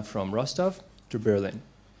way down from Rostov to Berlin.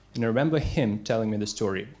 And I remember him telling me the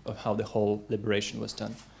story of how the whole liberation was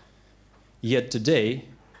done. Yet today,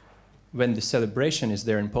 when the celebration is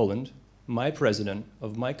there in Poland, my president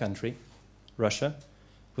of my country, Russia,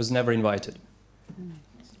 was never invited.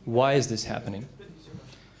 Why is this happening?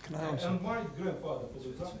 And my grandfather, for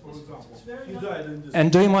example, he died in this.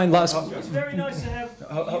 And do you mind last... It's very nice to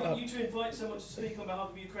have you to invite someone to speak on behalf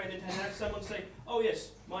of Ukraine and have someone say, oh yes,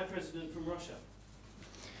 my president from Russia.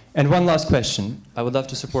 And one last question. I would love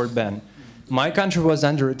to support Ben. My country was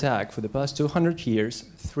under attack for the past 200 years,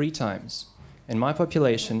 3 times. And my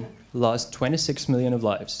population lost 26 million of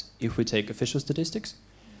lives, if we take official statistics,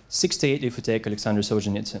 68 if we take Alexander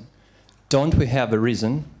Solzhenitsyn. Don't we have a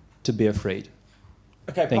reason to be afraid?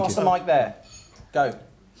 Okay, pass the mic there. Go. Do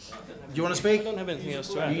you want to speak? I don't have anything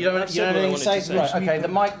else to add. You don't have anything to say? Right, okay, the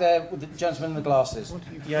mic there with the gentleman in the glasses.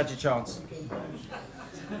 You had your chance.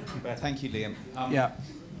 Thank you, Liam. Yeah.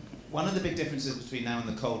 One of the big differences between now and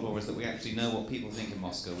the Cold War is that we actually know what people think in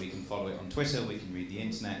Moscow. We can follow it on Twitter, we can read the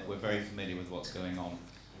internet, we're very familiar with what's going on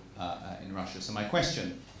in Russia. So my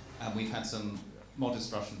question, and we've had some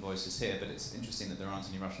modest Russian voices here, but it's interesting that there aren't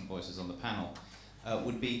any Russian voices on the panel,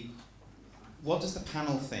 would be, what does the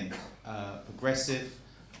panel think progressive,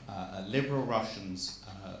 liberal Russians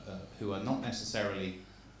who are not necessarily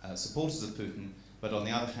supporters of Putin, but on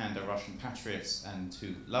the other hand are Russian patriots and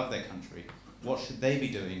who love their country, what should they be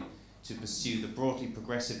doing to pursue the broadly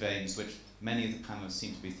progressive aims which many of the panelists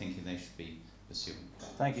seem to be thinking they should be pursuing?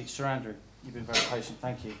 Thank you. Sir Andrew, you've been very patient.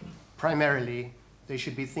 Thank you. Primarily, they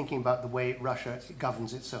should be thinking about the way Russia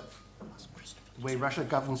governs itself. The way Russia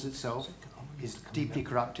governs itself is deeply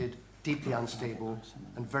corrupted, deeply unstable,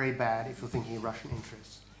 and very bad if you're thinking of Russian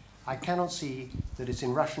interests. I cannot see that it's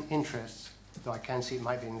in Russian interests, though I can see it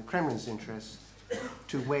might be in the Kremlin's interests,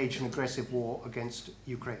 to wage an aggressive war against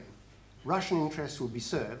Ukraine. Russian interests will be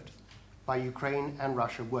served by Ukraine and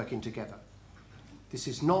Russia working together. This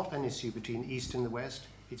is not an issue between the East and the West.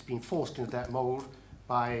 It's been forced into that mold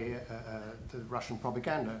by the Russian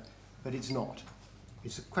propaganda, but it's not.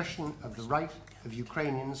 It's a question of the right of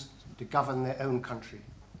Ukrainians to govern their own country.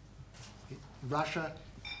 Russia,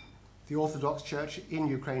 the Orthodox Church in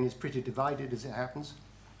Ukraine is pretty divided as it happens.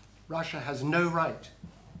 Russia has no right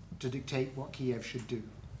to dictate what Kiev should do.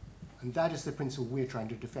 And that is the principle we're trying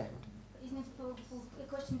to defend. Isn't it for a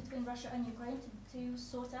question between Russia and Ukraine to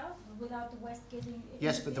sort out without the West getting...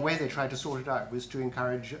 Yes, but the way they tried to sort it out was to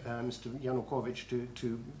encourage Mr. Yanukovych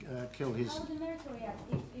to kill his... How would America react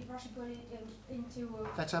if Russia put it into...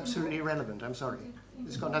 That's absolutely irrelevant, I'm sorry.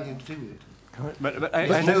 It's got nothing to do with it.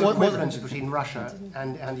 There's no equivalence between Russia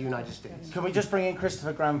and the United States. Can we just bring in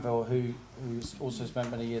Christopher Granville, who's also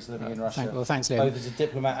spent many years living in Russia, thanks, Liam. both as a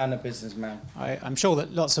diplomat and a businessman? I'm sure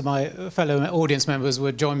that lots of my fellow audience members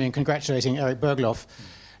would join me in congratulating Erik Berglöf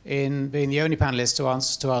in being the only panelist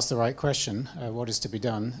to ask the right question, what is to be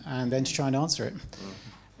done, and then to try and answer it.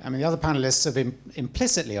 I mean, the other panelists have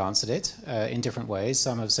implicitly answered it in different ways.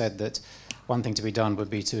 Some have said that one thing to be done would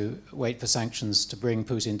be to wait for sanctions to bring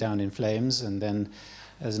Putin down in flames, and then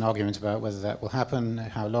there's an argument about whether that will happen,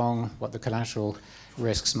 how long, what the collateral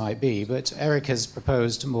risks might be. But Erik has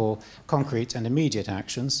proposed more concrete and immediate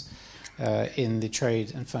actions in the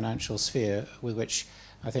trade and financial sphere, with which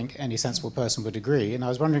I think any sensible person would agree. And I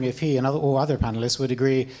was wondering if he and all other panelists would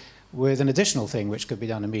agree with an additional thing which could be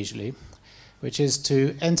done immediately, which is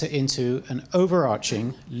to enter into an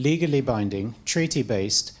overarching, legally binding,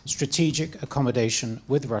 treaty-based strategic accommodation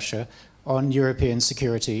with Russia on European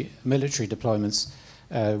security, military deployments,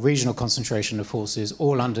 regional concentration of forces,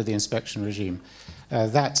 all under the inspection regime.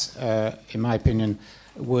 That, in my opinion,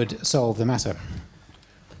 would solve the matter.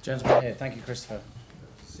 Gentleman here, thank you, Christopher.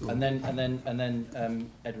 And then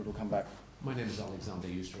Edward will come back. My name is Alexander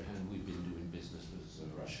Eustrahan. We've been doing business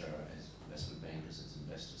with Russia as investment bankers, as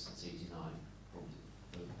investors since '89.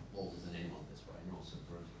 Older than anyone, that's why I know some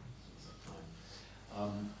since that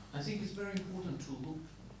time. I think it's very important to look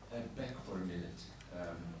back for a minute.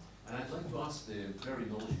 And I'd like to ask the very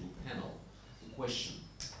knowledgeable panel the question.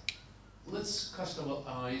 Let's cast our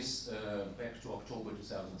eyes back to October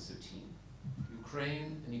 2013.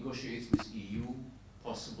 Ukraine negotiates with EU,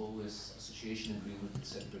 possible this association agreement,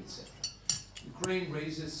 etc., etc. Ukraine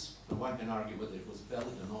raises, and one can argue whether it was valid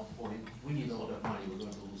or not, point, we need a lot of money, we're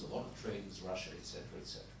going to lose a lot of trade with Russia, etc.,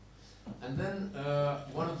 etc. And then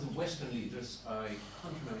one of the Western leaders, I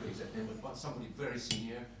can't remember the exact name, but somebody very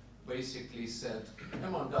senior, basically said,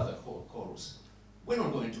 among other chorus, we're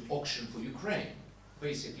not going to auction for Ukraine.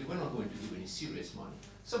 Basically, we're not going to give any serious money.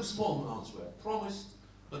 Some small amounts were promised,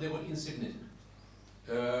 but they were insignificant.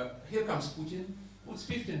 Here comes Putin, puts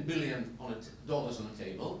 $15 billion dollars on the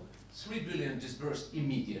table, $3 billion disbursed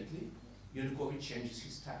immediately. Yanukovych changes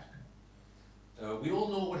his tack. We all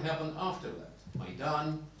know what happened after that.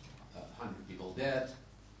 Maidan, 100 people dead,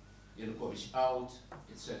 Yanukovych out,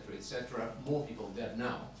 etc., etc. More people dead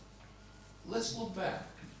now. Let's look back.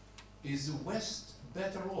 Is the West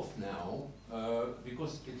better off now?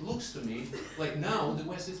 Because it looks to me like now the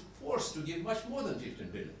West is forced to give much more than 15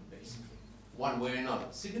 billion, basically, one way or another,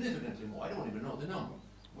 significantly more. I don't even know the number.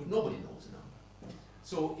 Nobody knows the number.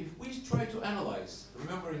 So if we try to analyze,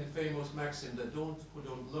 remembering the famous maxim that who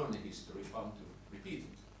don't learn the history, bound to repeat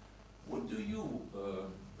it, what do you,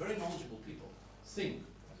 very knowledgeable people, think?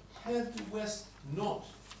 Had the West not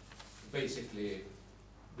basically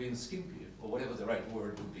been skimpy, or whatever the right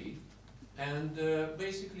word would be, and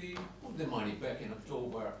basically put the money back in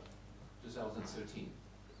October 2013,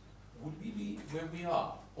 would we be where we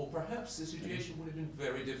are? Or perhaps the situation would have been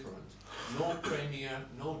very different. No Crimea,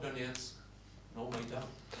 no Donetsk, no Maidan.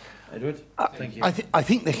 Edward? Thank you. I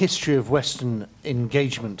think the history of Western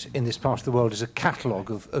engagement in this part of the world is a catalogue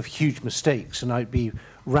of huge mistakes, and I'd be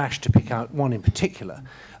rash to pick out one in particular.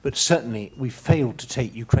 But certainly we failed to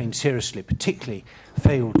take Ukraine seriously, particularly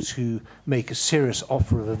failed to make a serious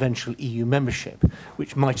offer of eventual EU membership,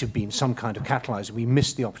 which might have been some kind of catalyzer. We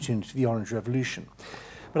missed the opportunity of the Orange Revolution.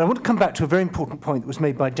 But I want to come back to a very important point that was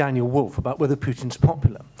made by Daniel Wolfe about whether Putin's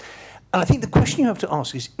popular. And I think the question you have to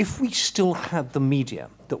ask is, if we still had the media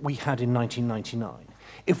that we had in 1999,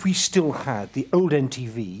 if we still had the old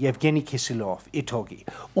NTV, Yevgeny Kisilov, Itogi,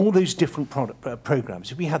 all those different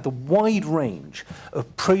programs, if we had the wide range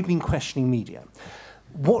of probing, questioning media,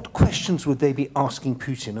 what questions would they be asking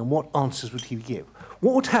Putin and what answers would he give?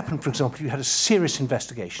 What would happen, for example, if you had a serious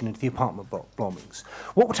investigation into the apartment bombings?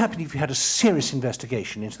 What would happen if you had a serious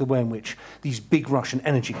investigation into the way in which these big Russian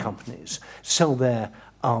energy companies sell their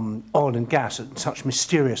oil and gas in such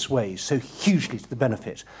mysterious ways, so hugely to the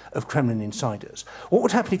benefit of Kremlin insiders? What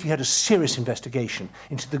would happen if you had a serious investigation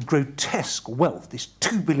into the grotesque wealth, this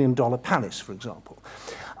 $2 billion palace, for example?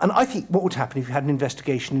 And I think what would happen if you had an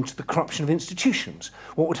investigation into the corruption of institutions?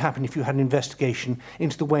 What would happen if you had an investigation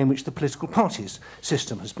into the way in which the political parties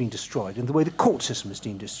system has been destroyed, and the way the court system has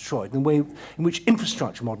been destroyed, and the way in which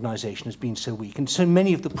infrastructure modernization has been so weak, and so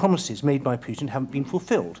many of the promises made by Putin haven't been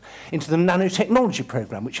fulfilled? Into the nanotechnology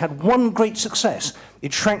program, which had one great success: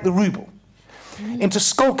 it shrank the ruble. Into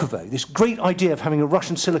Skolkovo, this great idea of having a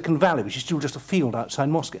Russian Silicon Valley, which is still just a field outside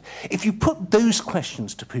Moscow. If you put those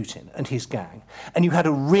questions to Putin and his gang, and you had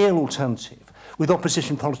a real alternative with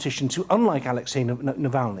opposition politicians who, unlike Alexei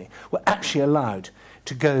Navalny, were actually allowed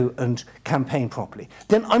to go and campaign properly,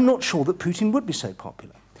 then I'm not sure that Putin would be so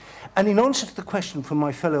popular. And in answer to the question from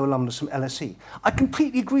my fellow alumnus from LSE, I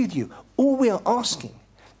completely agree with you. All we are asking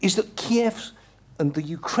is that Kiev and the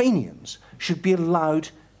Ukrainians should be allowed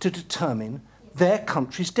to determine their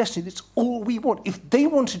country's destiny. That's all we want. If they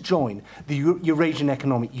want to join the Eurasian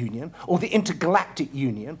Economic Union or the Intergalactic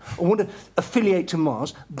Union or want to affiliate to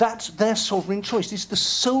Mars, that's their sovereign choice. This is the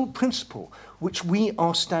sole principle which we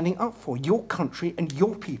are standing up for. Your country and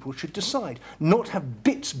your people should decide, not have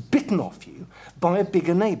bits bitten off you by a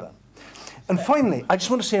bigger neighbour. And finally, I just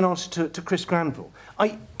want to say an answer to Chris Granville.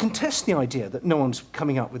 I contest the idea that no one's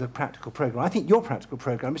coming up with a practical programme. I think your practical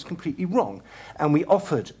programme is completely wrong. And we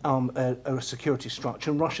offered a security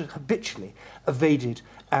structure, and Russia habitually evaded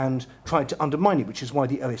and tried to undermine it, which is why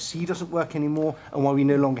the OSCE doesn't work anymore and why we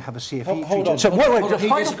no longer have a CFE treaty.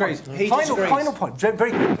 So, final point,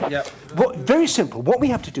 very quickly. Yep. Very simple. What we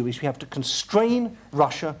have to do is we have to constrain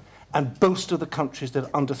Russia and bolster the countries that are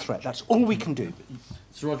under threat. That's all we can do.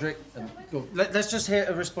 So, Rodric, let's just hear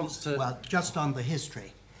a response to... Well, just on the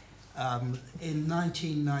history. In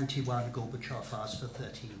 1991, Gorbachev asked for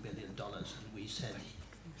 $13 billion, and we said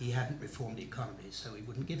he hadn't reformed the economy, so we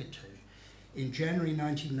wouldn't give it to him. In January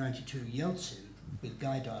 1992, Yeltsin, with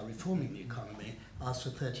Gaidar reforming the economy, asked for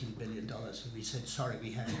 $13 billion, and we said, sorry,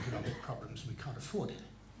 we have economic problems, we can't afford it.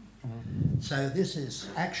 So this is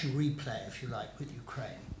action replay, if you like, with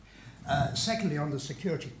Ukraine. Secondly, on the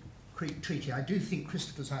security treaty, I do think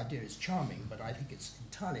Christopher's idea is charming, but I think it's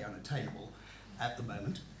entirely unattainable at the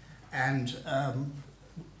moment. And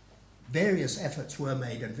various efforts were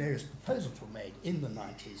made and various proposals were made in the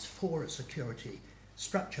 90s for a security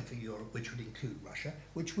structure for Europe, which would include Russia,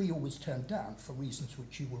 which we always turned down for reasons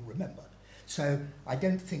which you will remember. So I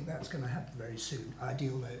don't think that's going to happen very soon,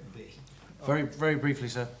 ideal though it would be. Very briefly,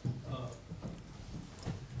 sir.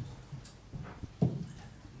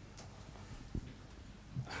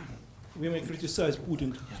 We may criticize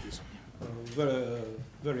Putin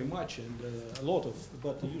very much and a lot of,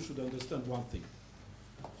 but you should understand one thing.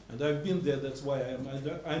 And I've been there, that's why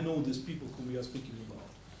I know these people whom we are speaking about.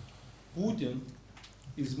 Putin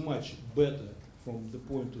is much better from the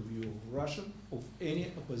point of view of Russia, of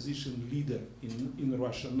any opposition leader in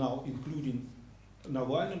Russia now, including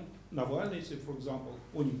Navalny, say, for example,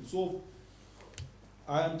 or Nemtsov.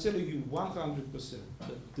 I am telling you 100%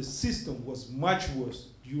 that the system was much worse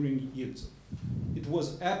during Yeltsin. It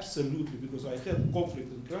was absolutely, because I had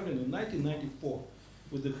conflict in Kremlin in 1994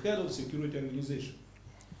 with the head of security organization.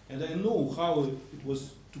 And I know how it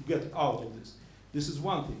was to get out of this. This is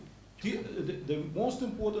one thing. The most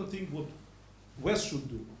important thing what West should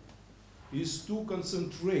do is to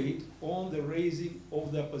concentrate on the raising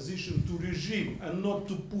of the opposition to regime and not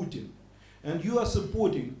to Putin. And you are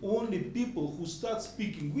supporting only people who start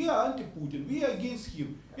speaking, we are anti-Putin, we are against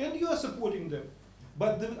him, and you are supporting them.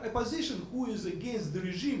 But the opposition who is against the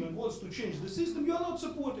regime and wants to change the system, you are not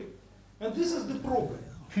supporting. And this is the problem.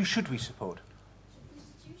 Who should we support?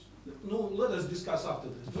 No, let us discuss after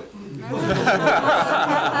this. We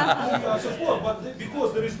are support, but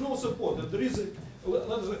because there is no support, and there is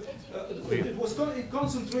it was a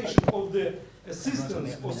concentration of the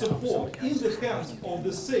assistance or support in the hands of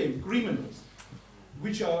the same criminals,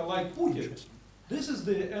 which are like Putin. This is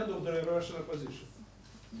the end of the Russian opposition.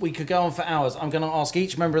 We could go on for hours. I'm going to ask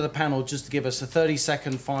each member of the panel just to give us a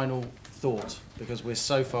 30-second final thought, because we're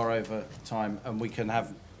so far over time, and we can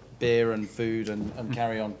have beer and food and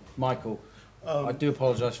carry on. Michael, I do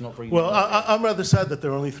apologise for not bringing you. Well, I'm rather sad that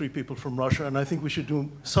there are only 3 people from Russia, and I think we should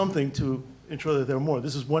do something to ensure that there are more.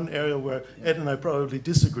 This is one area where Ed and I probably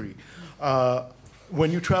disagree.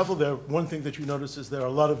 When you travel there, one thing that you notice is there are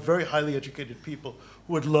a lot of very highly educated people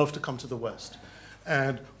who would love to come to the West.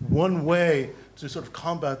 And one way to sort of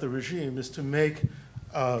combat the regime is to make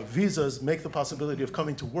visas, make the possibility of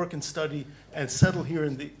coming to work and study and settle here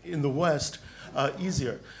in the West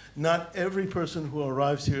easier. Not every person who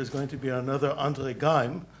arrives here is going to be another André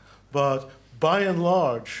Geim, but by and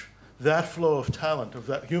large, that flow of talent, of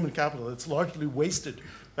that human capital that's largely wasted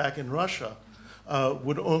back in Russia,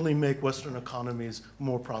 would only make Western economies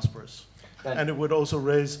more prosperous. Ben. And it would also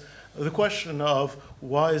raise the question of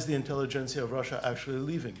why is the intelligentsia of Russia actually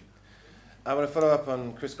leaving? I want to follow up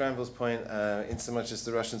on Chris Granville's point, in so much as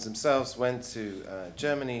the Russians themselves went to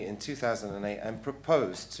Germany in 2008 and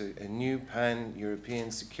proposed to a new pan-European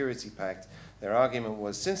security pact. Their argument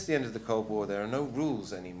was, since the end of the Cold War, there are no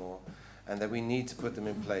rules anymore, and that we need to put them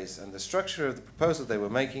in place. And the structure of the proposal they were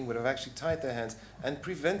making would have actually tied their hands and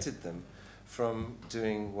prevented them from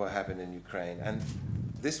doing what happened in Ukraine. And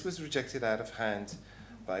this was rejected out of hand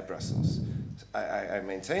by Brussels. I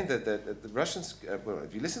maintain that the Russians, well,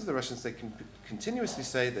 if you listen to the Russians, they can continuously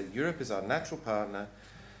say that Europe is our natural partner.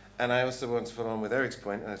 And I also want to follow on with Erik's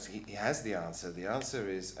point, and he has the answer. The answer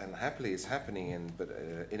is, and happily it's happening in but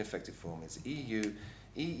ineffective form, it's EU,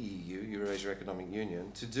 EEU, Eurasia Economic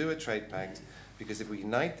Union, to do a trade pact, because if we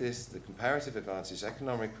unite this, the comparative advantage,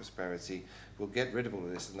 economic prosperity, will get rid of all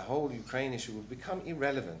of this, and the whole Ukraine issue will become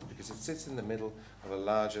irrelevant, because it sits in the middle of a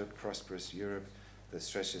larger, prosperous Europe that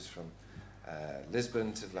stretches from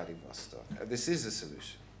Lisbon to Vladivostok. This is a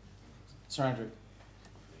solution. Sir Andrew.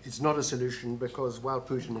 It's not a solution because while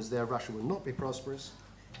Putin is there, Russia will not be prosperous,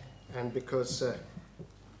 and because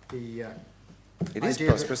it is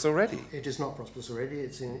prosperous already. It is not prosperous already.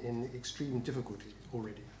 It's in extreme difficulty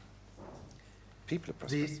already. People are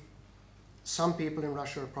prosperous. Some people in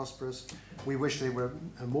Russia are prosperous. We wish there were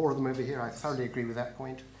more of them over here. I thoroughly agree with that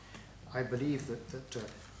point. I believe that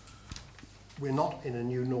we're not in a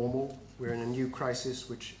new normal. We're in a new crisis,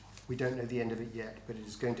 which we don't know the end of it yet, but it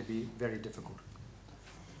is going to be very difficult.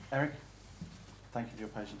 Erik, thank you for your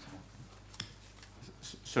patience.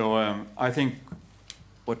 So I think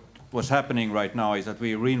what's happening right now is that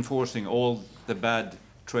we're reinforcing all the bad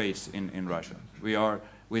traits in Russia. We are,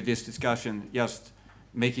 with this discussion, just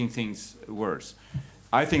making things worse.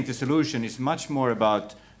 I think the solution is much more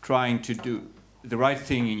about trying to do the right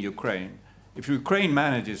thing in Ukraine. If Ukraine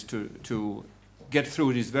manages to get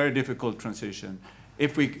through this very difficult transition,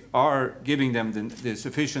 if we are giving them the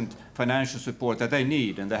sufficient financial support that they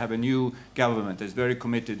need, and they have a new government that's very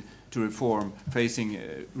committed to reform, facing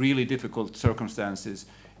really difficult circumstances,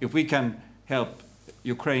 if we can help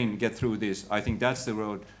Ukraine get through this, I think that's the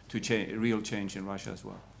road to real change in Russia as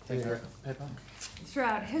well. Thank you.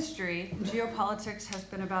 Throughout history, geopolitics has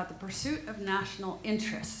been about the pursuit of national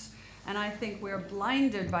interests. And I think we're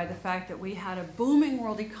blinded by the fact that we had a booming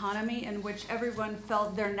world economy in which everyone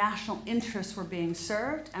felt their national interests were being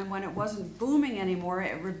served. And when it wasn't booming anymore,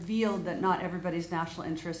 it revealed that not everybody's national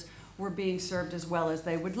interests were being served as well as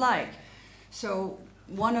they would like. So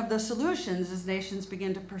one of the solutions is nations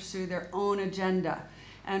begin to pursue their own agenda.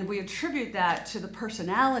 And we attribute that to the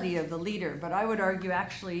personality of the leader. But I would argue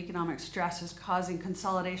actually economic stress is causing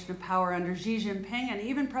consolidation of power under Xi Jinping, and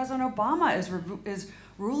even President Obama is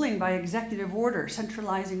ruling by executive order,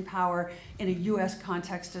 centralizing power in a US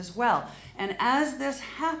context as well. And as this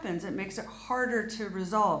happens, it makes it harder to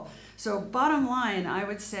resolve. So bottom line, I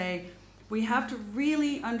would say we have to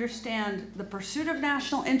really understand the pursuit of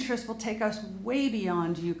national interest will take us way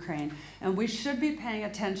beyond Ukraine. And we should be paying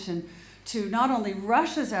attention to not only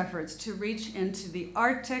Russia's efforts to reach into the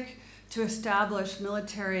Arctic, to establish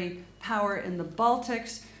military power in the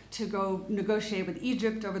Baltics, to go negotiate with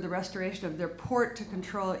Egypt over the restoration of their port to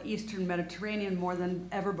control Eastern Mediterranean more than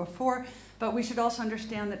ever before. But we should also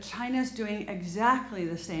understand that China is doing exactly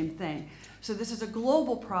the same thing. So this is a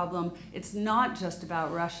global problem. It's not just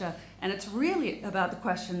about Russia. And it's really about the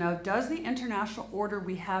question of, does the international order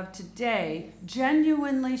we have today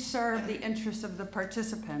genuinely serve the interests of the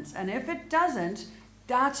participants? And if it doesn't,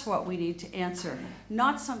 that's what we need to answer.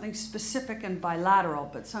 Not something specific and bilateral,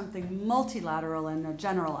 but something multilateral and a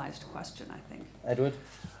generalized question, I think. Edward?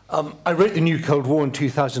 I wrote The New Cold War in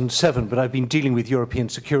 2007, but I've been dealing with European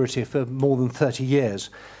security for more than 30 years.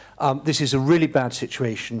 This is a really bad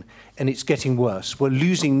situation, and it's getting worse. We're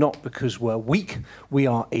losing not because we're weak. We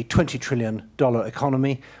are a $20 trillion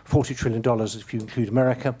economy, $40 trillion if you include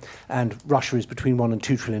America, and Russia is between $1 and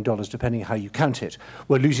 $2 trillion, depending how you count it.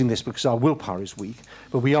 We're losing this because our willpower is weak,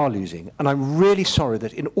 but we are losing. And I'm really sorry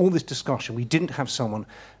that in all this discussion, we didn't have someone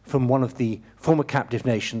from one of the former captive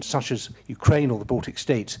nations, such as Ukraine or the Baltic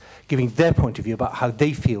states, giving their point of view about how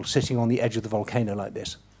they feel sitting on the edge of the volcano like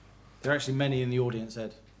this. There are actually many in the audience,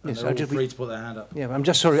 Ed. And Yes, they're all free to put their hand up. Yeah, I'm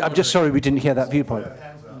just sorry we didn't hear that viewpoint.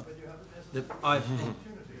 I'm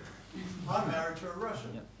married to a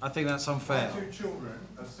Russian. Yeah, I think that's unfair. My 2 children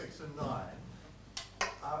of 6 and 9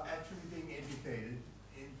 are actually being educated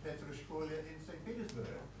in Petroshkolia in St. Petersburg.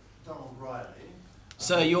 Donald Riley.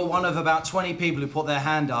 Sir, you're one of about 20 people who put their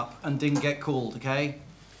hand up and didn't get called, okay?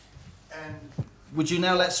 And would you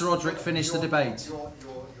now let Sir Rodric finish the debate? Your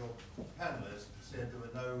panellists said there were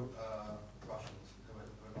no Russians, there were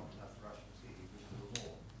not enough Russians here, there were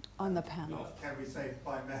more. On the panel. Can we say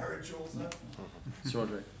by marriage also? Sir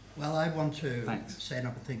Rodric. Well, I want to say a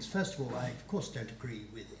number of things. First of all, I of course don't agree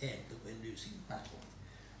with Ed that we're losing the battle.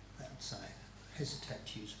 That's, I hesitate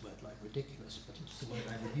to use a word like ridiculous, but it's the word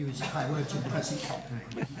I would use if I were to present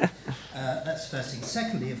company. That's the first thing.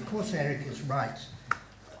 Secondly, of course, Erik is right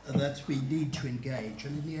that we need to engage,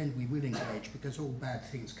 and in the end we will engage because all bad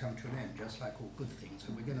things come to an end, just like all good things,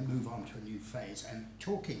 and we're going to move on to a new phase. And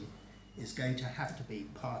talking is going to have to be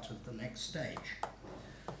part of the next stage.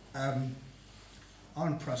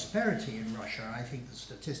 On prosperity in Russia, I think the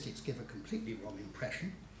statistics give a completely wrong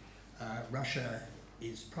impression. Russia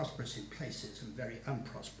is prosperous in places and very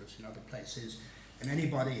unprosperous in other places. And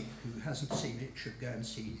anybody who hasn't seen it should go and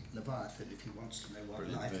see Leviathan if he wants to know what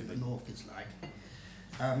life in the north is like.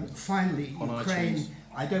 Finally, Ukraine,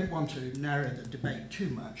 I don't want to narrow the debate too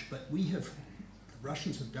much, but the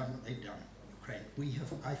Russians have done what they've done in Ukraine. We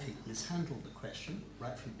have, I think, mishandled the question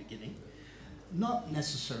right from the beginning, not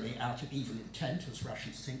necessarily out of evil intent, as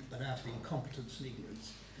Russians think, but out of incompetence and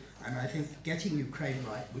ignorance. And I think getting Ukraine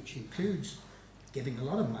right, which includes giving a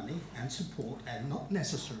lot of money and support and not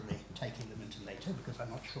necessarily taking them into NATO, because I'm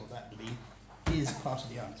not sure that is part of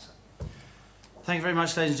the answer. Thank you very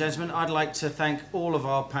much, ladies and gentlemen. I'd like to thank all of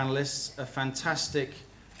our panellists. A fantastic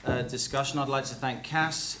discussion. I'd like to thank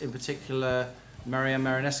Cass, in particular, Maria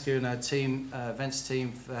Marinescu and her team, events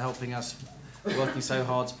team, for helping us, working so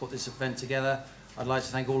hard to put this event together. I'd like to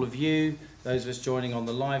thank all of you, those of us joining on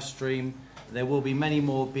the live stream. There will be many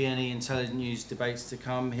more BNE IntelliNews debates to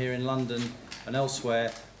come here in London and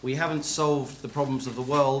elsewhere. We haven't solved the problems of the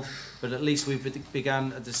world, but at least we've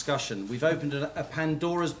begun a discussion. We've opened a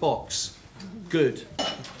Pandora's box. Good.